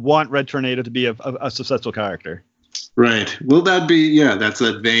people who want Red Tornado to be a successful character. Right. Will that be? Yeah, that's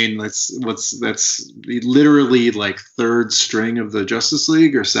that vein. That's literally like third string of the Justice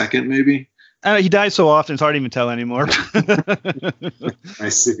League, or second maybe. He dies so often, it's hard to even tell anymore. I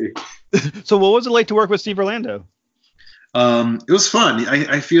see. So what was it like to work with Steve Orlando? It was fun.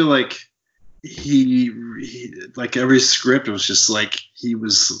 I feel like he like every script was just like he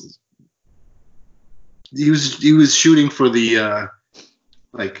was shooting for the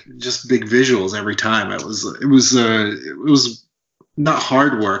like just big visuals every time. It was not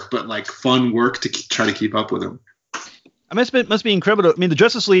hard work, but like fun work to try to keep up with him. I mean, it must be incredible. I mean, the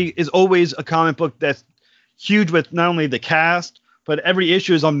Justice League is always a comic book that's huge with not only the cast, but every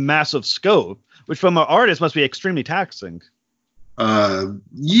issue is on massive scope, which from an artist must be extremely taxing.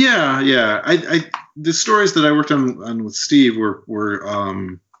 Yeah. I the stories that I worked on with Steve were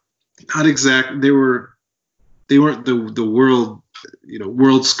not exact. They weren't the world, you know,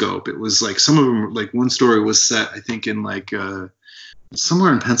 world scope. It was like some of them, like one story was set, I think, in like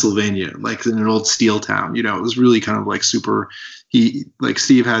somewhere in Pennsylvania, like in an old steel town. You know, it was really kind of like super.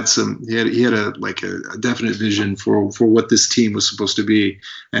 Steve had a definite vision for what this team was supposed to be,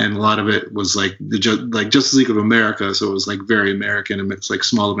 and a lot of it was like Justice League of America. So it was like very American, and it's like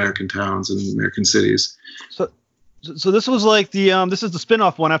small American towns and American cities. So this was like this is the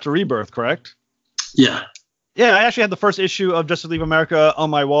spin-off one after Rebirth, correct? Yeah. Yeah, I actually had the first issue of Justice League of America on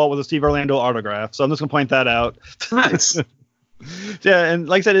my wall with a Steve Orlando autograph, so I'm just gonna point that out. Nice. Yeah, and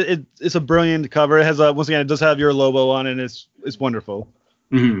like I said, it's a brilliant cover. It has once again, it does have your logo on it, and it's wonderful.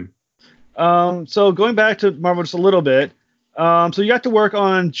 Mm-hmm. So going back to Marvel just a little bit, so you got to work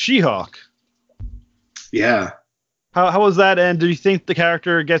on She-Hulk. Yeah. How was that? And do you think the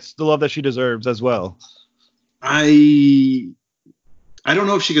character gets the love that she deserves as well? I don't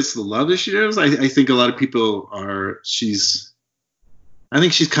know if she gets the love that she deserves. I think a lot of people I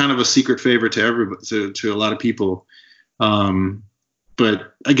think she's kind of a secret favorite to everybody, to a lot of people.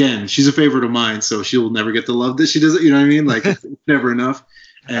 But again, she's a favorite of mine, so she'll never get the love that she doesn't. You know what I mean? Like it's never enough.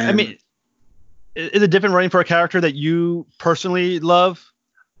 And I mean, is it different writing for a character that you personally love?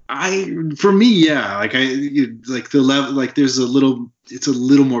 For me, yeah. Like like the level, like it's a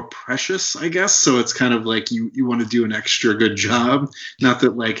little more precious, I guess. So it's kind of like you want to do an extra good job. Not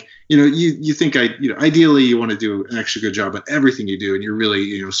that like, you know, you think ideally you want to do an extra good job at everything you do, and you're really,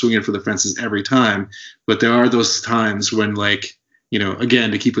 you know, swinging for the fences every time. But there are those times when, like, you know,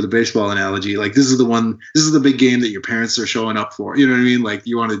 again, to keep with the baseball analogy, like this is the big game that your parents are showing up for. You know what I mean? Like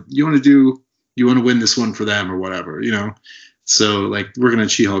you want to win this one for them or whatever, you know. So like working on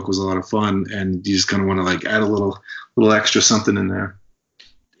She-Hulk was a lot of fun, and you just kind of want to like add a little extra something in there.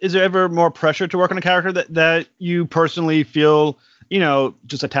 Is there ever more pressure to work on a character that you personally feel, you know,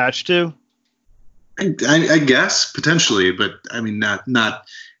 just attached to? I guess potentially, but I mean,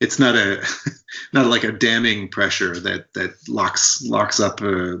 it's not not like a damning pressure that locks up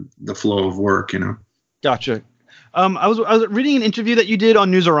the flow of work, you know. Gotcha. I was reading an interview that you did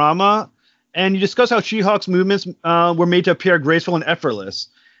on Newsarama, and you discussed how She-Hulk's movements were made to appear graceful and effortless.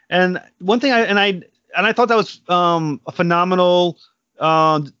 And one thing I thought that was a phenomenal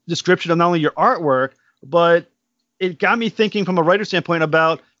description of not only your artwork, but it got me thinking from a writer's standpoint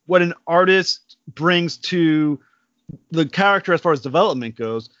about what an artist brings to the character as far as development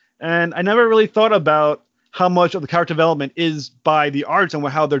goes. And I never really thought about how much of the character development is by the artists and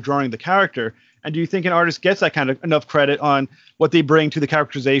how they're drawing the character. And do you think an artist gets that kind of enough credit on what they bring to the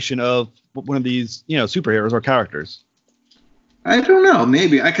characterization of one of these, you know, superheroes or characters? I don't know.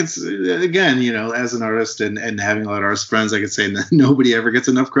 Maybe I could, again, as an artist and having a lot of artist friends, I could say that nobody ever gets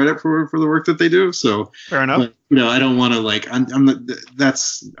enough credit for the work that they do. So fair enough. But, I don't want to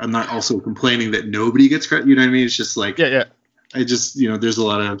I'm not also complaining that nobody gets credit. You know what I mean? It's just like, yeah. I just, there's a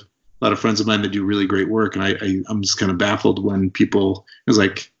lot of friends of mine that do really great work. And I'm just kind of baffled when people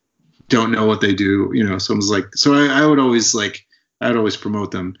don't know what they do, so I would always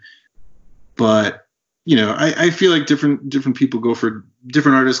promote them. But, I feel like different people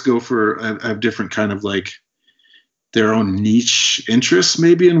different artists have different kind of like their own niche interests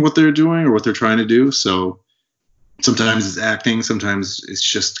maybe in what they're doing or what they're trying to do. So sometimes it's acting, sometimes it's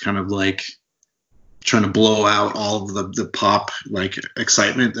just kind of like trying to blow out all of the pop like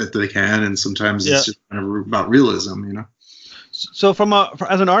excitement that they can. And sometimes it's just kind of about realism, So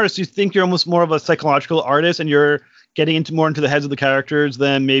as an artist, you think you're almost more of a psychological artist and you're getting more into the heads of the characters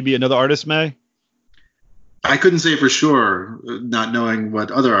than maybe another artist may? I couldn't say for sure, not knowing what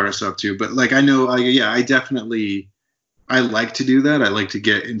other artists are up to, but like I know, I definitely like to do that. I like to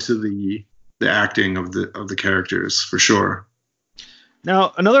get into the acting of the characters for sure.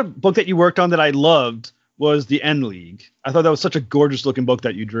 Now, another book that you worked on that I loved was The N League. I thought that was such a gorgeous looking book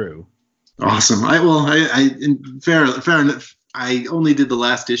that you drew. Awesome. Fair enough. I only did the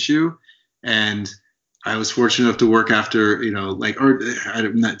last issue, and I was fortunate enough to work after,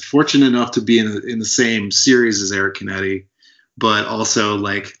 I'm not fortunate enough to be in the same series as Eric Canetti, but also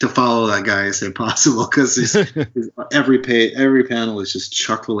like to follow that guy as possible because every panel is just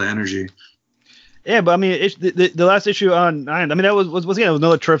chock full of energy. Yeah, but I mean, the last issue on 9, I mean, that was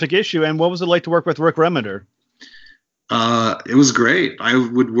another terrific issue. And what was it like to work with Rick Remender? It was great. I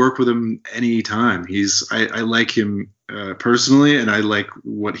would work with him anytime. I like him personally, and I like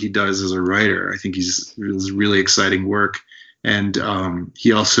what he does as a writer. I think he's really exciting work, and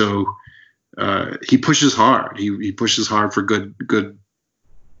he also he pushes hard. He pushes hard for good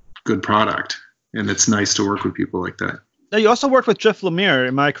product, and it's nice to work with people like that. Now, you also worked with Jeff Lemire.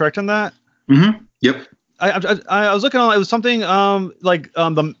 Am I correct on that? Mm-hmm. Yep. I was looking on. It was something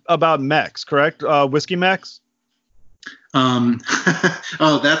about mechs, correct? Whiskey mechs. That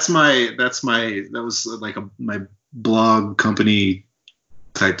was like my blog company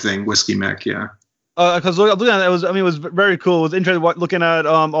type thing, Whiskey Mech. Yeah. Because looking at it, it was very cool. It was interesting looking at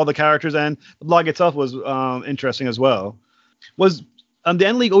all the characters, and the blog itself was interesting as well. Was the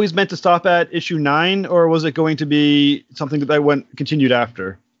N League always meant to stop at issue 9, or was it going to be something that continued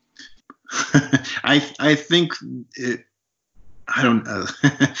after? I think it. I don't know.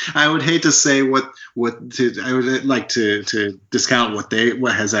 I would hate to say I would like to discount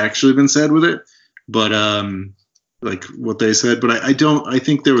what has actually been said with it, but like what they said. But I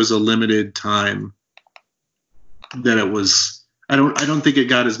think there was a limited time that it was. I don't think it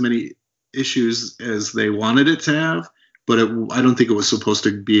got as many issues as they wanted it to have, but I don't think it was supposed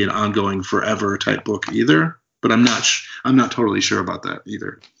to be an ongoing forever type book either. But I'm not totally sure about that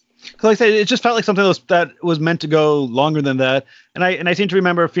either. Because like I said, it just felt like something that was meant to go longer than that, and I seem to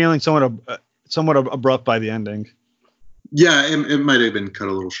remember feeling somewhat abrupt by the ending. Yeah, it might have been cut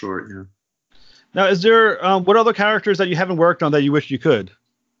a little short. Yeah. Now, is there what other characters that you haven't worked on that you wish you could?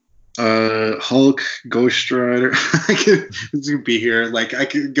 Hulk, Ghost Rider. I could be here. Like I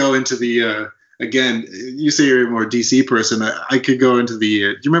could go into the again. You say you're a more DC person. I could go into the.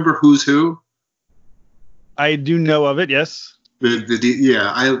 Do you remember Who's Who? I do know of it. Yes. My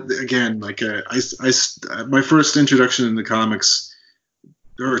first introduction in the comics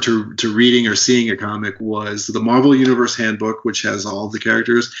or to reading or seeing a comic was the Marvel Universe Handbook, which has all the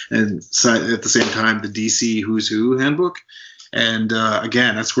characters, and at the same time the DC Who's Who Handbook. And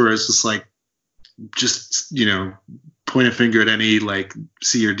again, that's where it's just point a finger at any like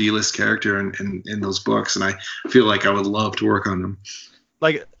C or D list character in those books, and I feel like I would love to work on them.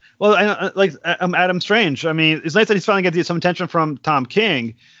 Well, Adam Strange. I mean, it's nice that he's finally getting some attention from Tom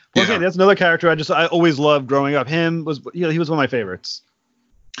King. Well, yeah. That's another character I always loved growing up. He was one of my favorites.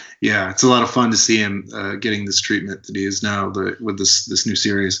 Yeah, it's a lot of fun to see him getting this treatment that he is now with this new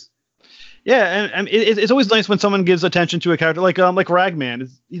series. Yeah, and it's always nice when someone gives attention to a character like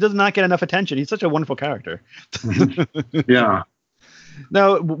Ragman. He does not get enough attention. He's such a wonderful character. Yeah.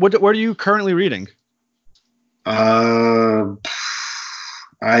 Now, what are you currently reading?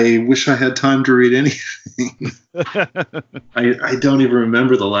 I wish I had time to read anything. I don't even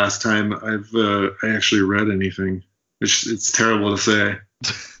remember the last time I actually read anything. It's terrible to say.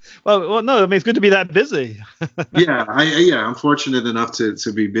 Well, no, I mean it's good to be that busy. Yeah, I'm fortunate enough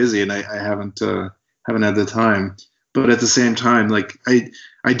to be busy, and I haven't had the time. But at the same time, like I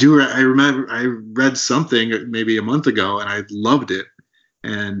remember I read something maybe a month ago, and I loved it,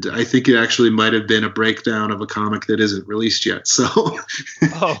 and I think it actually might have been a breakdown of a comic that isn't released yet. So,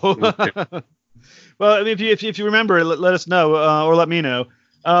 Oh, well, I mean, if you remember, let us know or let me know.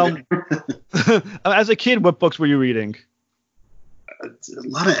 As a kid, what books were you reading? A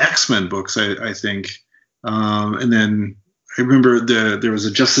lot of X-Men books, I think, and then I remember there was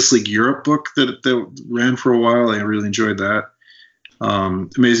a Justice League Europe book that ran for a while. I really enjoyed that.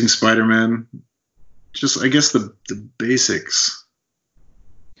 Amazing Spider-Man. Just, I guess, the basics.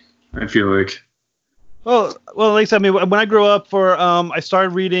 I feel like. Well, like I said, I mean, when I grew up, I started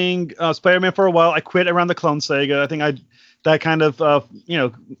reading Spider-Man for a while. I quit around the Clone Saga. I think that kind of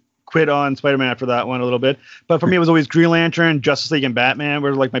quit on Spider-Man after that one a little bit. But for me, it was always Green Lantern, Justice League, and Batman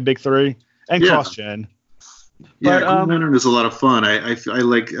were like my big three, and cross-gen. Yeah, But, Green Lantern is a lot of fun. I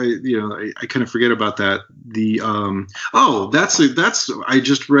kind of forget about that. I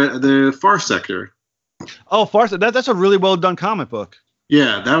just read the Far Sector. Oh, Farce, that's a really well done comic book.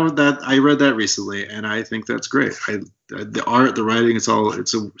 Yeah, that I read that recently, and I think that's great. The art, the writing, it's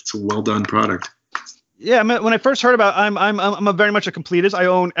a well done product. Yeah, I mean, when I first heard about, I'm a very much a completist. I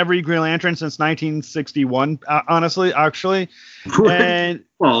own every Green Lantern since 1961. Honestly, actually, and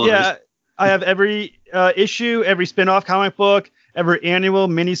yeah, I have every issue, every spin-off comic book, every annual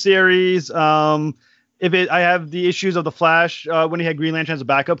miniseries. I have the issues of the Flash when he had Green Lantern as a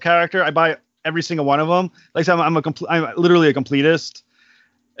backup character. I buy every single one of them. Like I said, I'm literally a completist.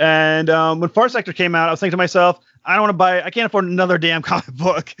 And when Far Sector came out, I was thinking to myself, I can't afford another damn comic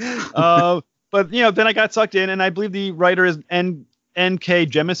book. But then I got sucked in, and I believe the writer is N.K.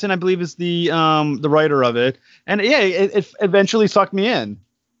 Jemisin, I believe is the writer of it. And yeah, it eventually sucked me in.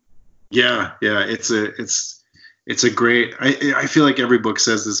 Yeah, it's a great. I feel like every book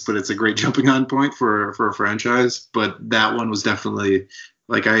says this, but it's a great jumping on point for a franchise. But that one was definitely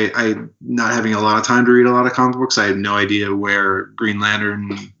like I not having a lot of time to read a lot of comic books. I had no idea where Green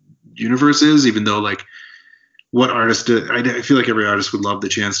Lantern universe is, even though like what artist I feel like every artist would love the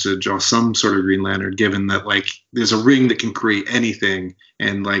chance to draw some sort of Green Lantern, given that like there's a ring that can create anything,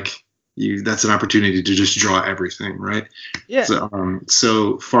 and like that's an opportunity to just draw everything, right? Yeah.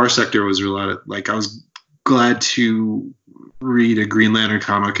 So Far Sector was a lot of like I was glad to read a Green Lantern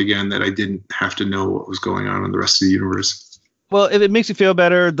comic again that I didn't have to know what was going on in the rest of the universe. Well, if it makes you feel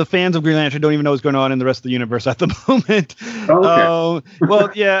better, the fans of Green Lantern don't even know what's going on in the rest of the universe at the moment. Oh, okay.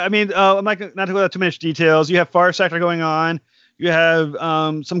 Well, yeah, I mean, I'm not to go into too much details. You have Far Sector going on. You have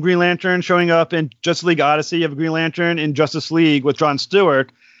some Green Lantern showing up in Justice League Odyssey. You have a Green Lantern in Justice League with Jon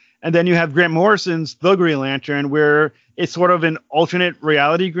Stewart. And then you have Grant Morrison's The Green Lantern, where it's sort of an alternate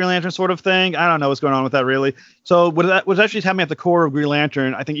reality Green Lantern sort of thing. I don't know what's going on with that, really. So what's actually happening at the core of Green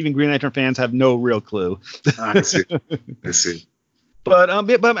Lantern, I think even Green Lantern fans have no real clue. I see. But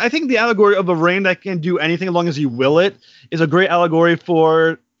I think the allegory of a ring that can do anything as long as you will it is a great allegory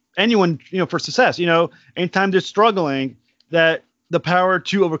for anyone, for success. Anytime they're struggling, that the power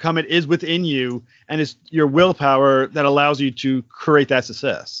to overcome it is within you, and it's your willpower that allows you to create that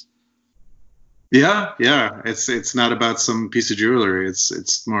success. Yeah. It's not about some piece of jewelry.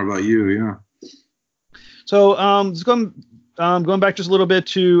 It's more about you. Yeah. So just going back just a little bit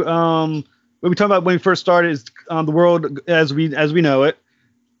to what we talked about when we first started is the world as we know it.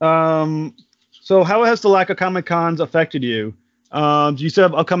 So how has the lack of Comic Cons affected you? Do you still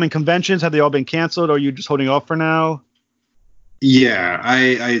have upcoming conventions? Have they all been canceled, or are you just holding off for now? Yeah,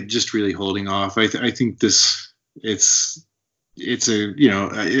 I just really holding off. I think it's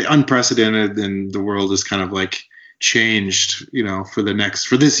unprecedented, and the world is kind of like changed,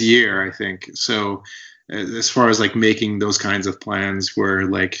 for this year, I think. So as far as like making those kinds of plans where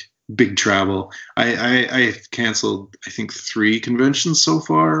like big travel, I canceled, I think 3 conventions so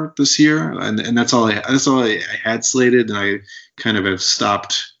far this year. And that's all I had slated. And I kind of have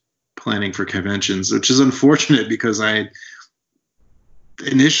stopped planning for conventions, which is unfortunate because I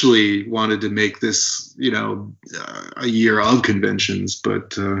initially wanted to make this, a year of conventions,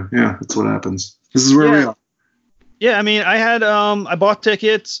 but yeah, that's what happens. This is where we are. Yeah, I mean, I bought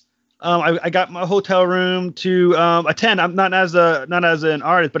tickets. I got my hotel room to attend. I'm not as an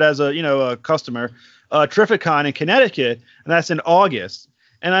artist, but as a customer. Terrificon in Connecticut, and that's in August.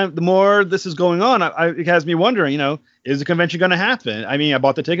 And the more this is going on, it has me wondering, is the convention going to happen? I mean, I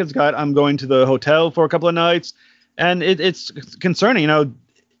bought the tickets. I'm going to the hotel for a couple of nights. And it's concerning,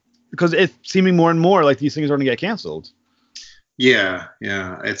 because it's seeming more and more like these things are going to get canceled. Yeah.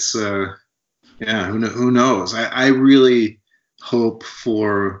 It's who knows? I really hope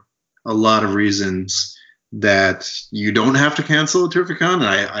for a lot of reasons that you don't have to cancel Terrificon. And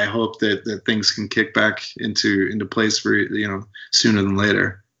I hope that things can kick back into place for sooner than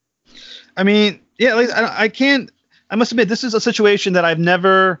later. I mean, yeah, I I must admit, this is a situation that I've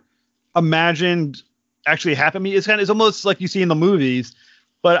never imagined actually happen to me. It's almost like you see in the movies,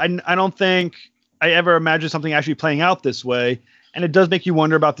 but I don't think I ever imagined something actually playing out this way. And it does make you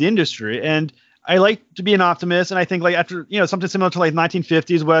wonder about the industry. And I like to be an optimist. And I think like after, something similar to like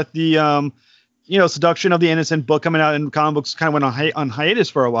 1950s with the, Seduction of the Innocent book coming out and comic books kind of went on hiatus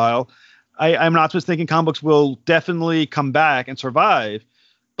for a while. I'm an optimist thinking comic books will definitely come back and survive.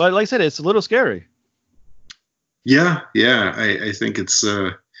 But like I said, it's a little scary. Yeah. I think it's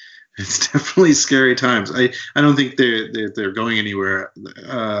definitely scary times. I don't think they're going anywhere.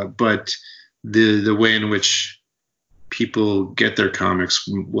 But the way in which people get their comics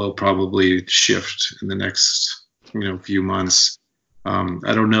will probably shift in the next few months.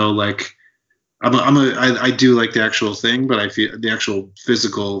 I don't know, like I do like the actual thing, but I feel the actual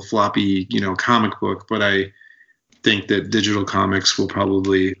physical floppy comic book, but I think that digital comics will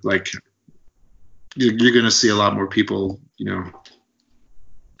probably, like, you're going to see a lot more people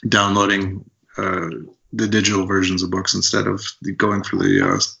downloading the digital versions of books instead of going for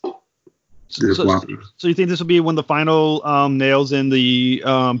the floppy. So you think this will be one of the final nails in the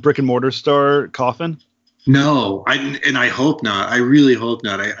brick and mortar store coffin? No, I hope not. I really hope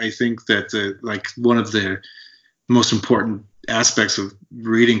not. I think that like one of the most important aspects of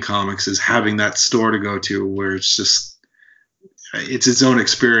reading comics is having that store to go to where it's its own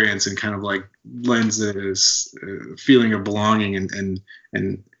experience and kind of like lends this feeling of belonging and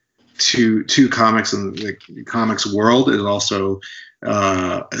to comics and the comics world, and also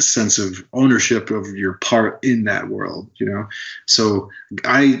a sense of ownership of your part in that world, So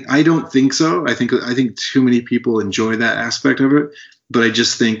I don't think so. I think too many people enjoy that aspect of it, but I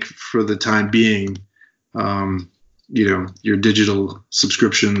just think for the time being, your digital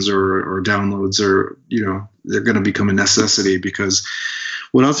subscriptions or downloads are, they're going to become a necessity, because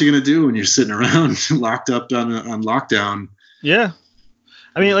what else are you going to do when you're sitting around locked up on lockdown? Yeah.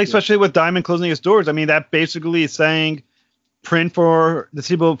 I mean, like, especially with Diamond closing its doors, I mean, that basically is saying print for the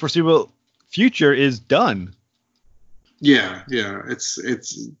foreseeable future is done. Yeah. It's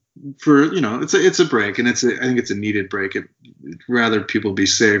for, it's a break, and I think it's a needed break. It'd rather people be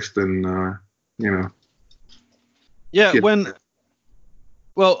safe than, Yeah. I'm going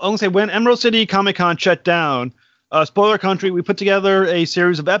to say when Emerald City Comic Con shut down, Spoiler Country, we put together a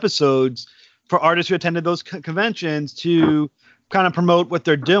series of episodes for artists who attended those conventions to kind of promote what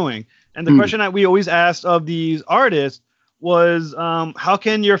they're doing. And the question that we always asked of these artists was, how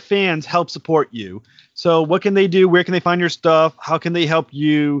can your fans help support you? So what can they do? Where can they find your stuff? How can they help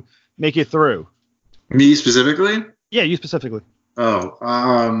you make it through? Me specifically? Yeah, you specifically. Oh,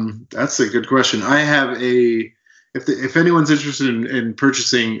 that's a good question. I have if anyone's interested in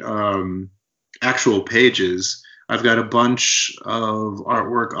purchasing actual pages, I've got a bunch of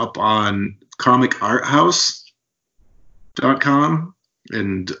artwork up on comicarthouse.com,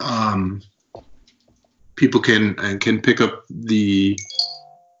 and people can pick up the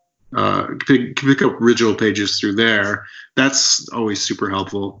pick up original pages through there. That's always super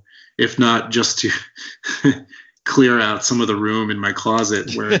helpful. If not, just to clear out some of the room in my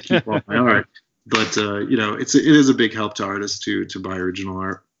closet where I keep all my art. But it is a big help to artists to buy original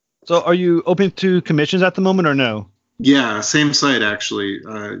art. So, are you open to commissions at the moment, or no? Yeah, same site actually.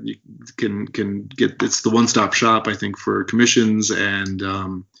 You can get, it's the one-stop shop, I think, for commissions and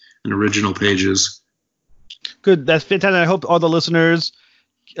original pages. Good, that's fantastic. I hope all the listeners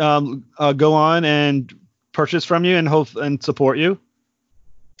go on and purchase from you and support you.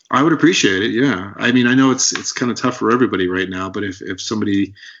 I would appreciate it. Yeah, I mean, I know it's kind of tough for everybody right now, but if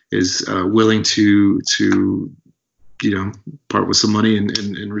somebody is willing to part with some money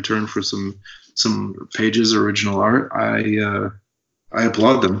in return for some pages or original art, I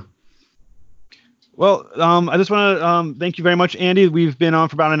applaud them. Well, I just want to thank you very much, Andy. We've been on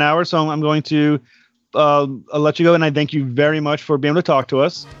for about an hour, so I'm going to I'll let you go, and I thank you very much for being able to talk to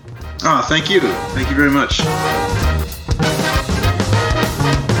us. Oh, thank you. Thank you very much.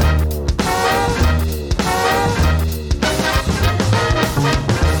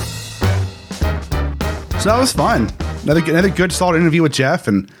 So that was fun. Another good solid interview with Jeff,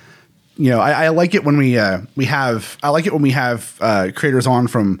 and I like it when we have creators on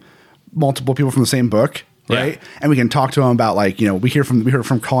from multiple people from the same book, right? Yeah. And we can talk to them about, like, we heard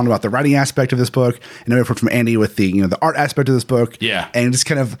from Colin about the writing aspect of this book, and then we heard from Andy with the the art aspect of this book. Yeah, and it just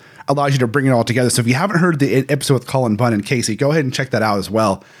kind of allows you to bring it all together. So if you haven't heard the episode with Colin Bunn and Casey, go ahead and check that out as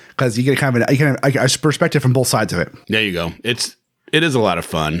well, because you get kind of a perspective from both sides of it. There you go. It is a lot of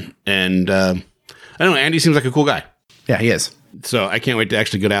fun, and I don't know, Andy seems like a cool guy. Yeah, he is. So I can't wait to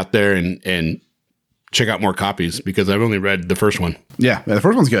actually get out there and check out more copies, because I've only read the first one. Yeah, the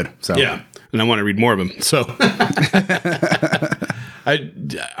first one's good. So yeah, and I want to read more of them. So,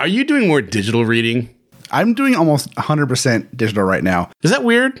 are you doing more digital reading? I'm doing almost 100% digital right now. Is that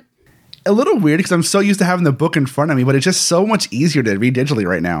weird? A little weird because I'm so used to having the book in front of me, but it's just so much easier to read digitally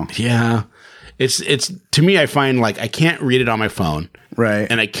right now. Yeah. It's to me, I find like I can't read it on my phone. Right.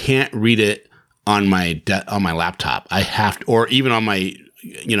 And I can't read it on my laptop. I have to, or even on my,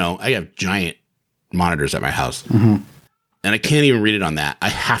 I have giant monitors at my house. Mm-hmm. And I can't even read it on that. I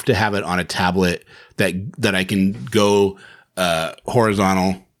have to have it on a tablet that I can go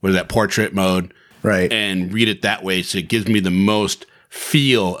horizontal, portrait mode. Right. And read it that way. So it gives me the most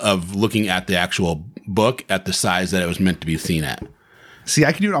feel of looking at the actual book at the size that it was meant to be seen at. See,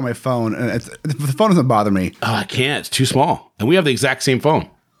 I can do it on my phone, and the phone doesn't bother me. Oh, I can't. It's too small. And we have the exact same phone.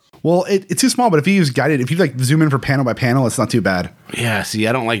 Well, it's too small, but if you use guided, if you like zoom in for panel by panel, it's not too bad. Yeah, see,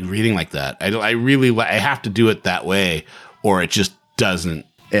 I don't like reading like that. I have to do it that way, or it just doesn't.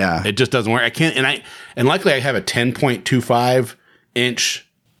 Yeah. It just doesn't work. I can't, and luckily I have a 10.25 inch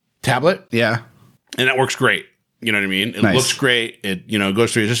tablet. Yeah. And that works great. You know what I mean? It Nice. looks great. It,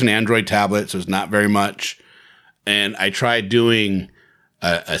 goes through. It's just an Android tablet, so it's not very much. And I tried doing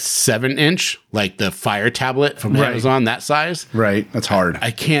a 7-inch, like the Fire tablet from Amazon, that size. Right. That's hard.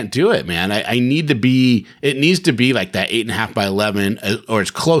 I can't do it, man. I need to be, it needs to be like that 8.5 by 11 or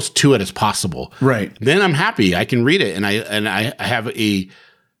as close to it as possible. Right. Then I'm happy. I can read it and I have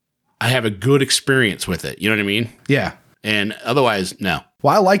a good experience with it. You know what I mean? Yeah. And otherwise, no.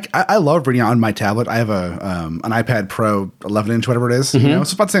 Well, I love reading on my tablet. I have an iPad Pro 11-inch, whatever it is. Mm-hmm.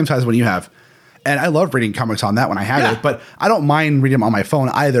 It's about the same size as what you have. And I love reading comics on that when I have it, but I don't mind reading them on my phone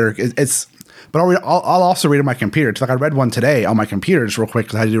either. But I'll also read on my computer. Like I read one today on my computer just real quick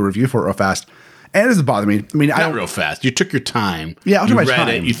because I had to do a review for it real fast. And it doesn't bother me. I mean, Not real fast. You took your time. Yeah, I took my time. You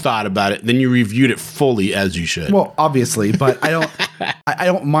read it, you thought about it, then you reviewed it fully as you should. Well, obviously, but I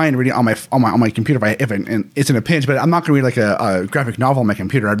don't mind reading on my computer if it's in a pinch. But I'm not going to read like a graphic novel on my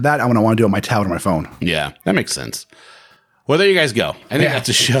computer. That I want to do on my tablet or my phone. Yeah, that makes sense. Well, there you guys go. I think that's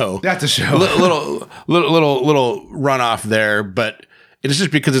a show. That's a show. little runoff there, but it's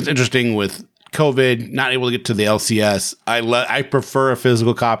just because it's interesting with COVID, not able to get to the LCS. I prefer a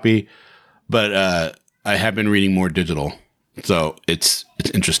physical copy, but I have been reading more digital, so it's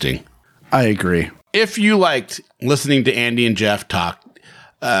interesting. I agree. If you liked listening to Andy and Jeff talk,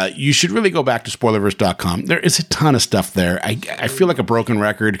 you should really go back to spoilerverse.com. There is a ton of stuff there. I feel like a broken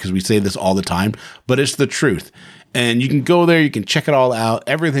record because we say this all the time, but it's the truth. And you can go there. You can check it all out.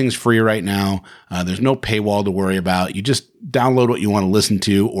 Everything's free right now. There's no paywall to worry about. You just download what you want to listen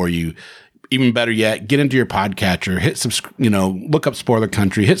to, or you, even better yet, get into your podcatcher, look up Spoiler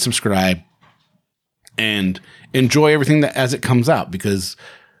Country, hit subscribe, and enjoy everything as it comes out, because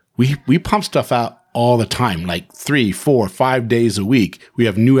we pump stuff out all the time, like 3, 4, 5 days a week. We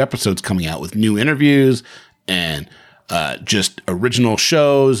have new episodes coming out with new interviews and just original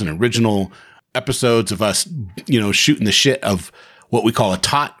shows and original episodes of us, shooting the shit of what we call a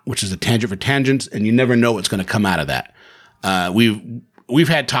tot, which is a tangent for tangents, and you never know what's going to come out of that. We've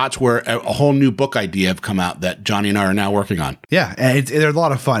had tots where a whole new book idea have come out that Johnny and I are now working on. Yeah, and they're a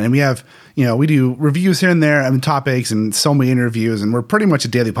lot of fun, and we have we do reviews here and there, and topics, and so many interviews, and we're pretty much a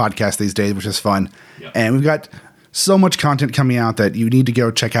daily podcast these days, which is fun. Yep. And we've got so much content coming out that you need to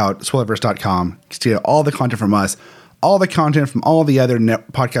go check out spoilerverse.com to see all the content from us. All the content from all the other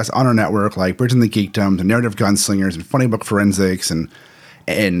podcasts on our network, like Bridge and the Geekdom, the Narrative Gunslingers, and Funny Book Forensics,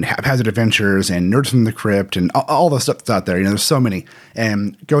 and Haphazard Adventures, and Nerds from the Crypt, and all the stuff that's out there. There's so many.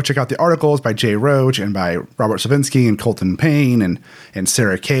 And go check out the articles by Jay Roach and by Robert Savinsky and Colton Payne and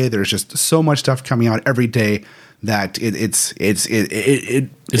Sarah Kay. There's just so much stuff coming out every day that it's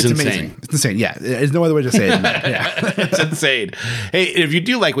amazing. Insane. It's insane. Yeah, there's no other way to say it than that. Yeah. It's insane. Hey, if you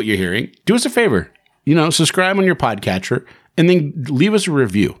do like what you're hearing, do us a favor. Subscribe on your podcatcher and then leave us a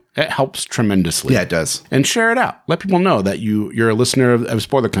review. It helps tremendously. Yeah, it does. And share it out. Let people know that you're a listener of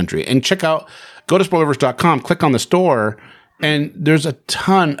Spoiler Country. And go to spoilerverse.com, click on the store, and there's a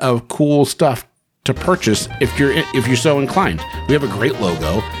ton of cool stuff to purchase if you're so inclined. We have a great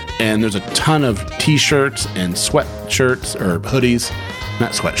logo, and there's a ton of t-shirts and sweatshirts or hoodies.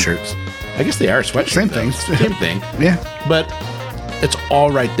 Not sweatshirts. I guess they are sweatshirts. Same thing. Same thing. Yeah. But it's all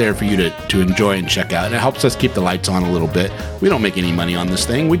right there for you to enjoy and check out. And it helps us keep the lights on a little bit. We don't make any money on this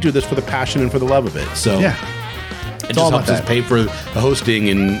thing. We do this for the passion and for the love of it. So yeah, it just helps us pay for the hosting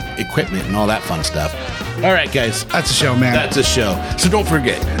and equipment and all that fun stuff. All right, guys. That's a show, man. That's a show. So don't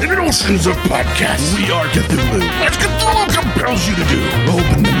forget, in Oceans of Podcasts, we are Cthulhu. As Cthulhu compels you to do,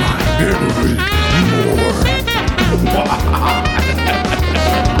 open the mind and read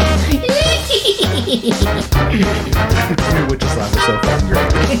more.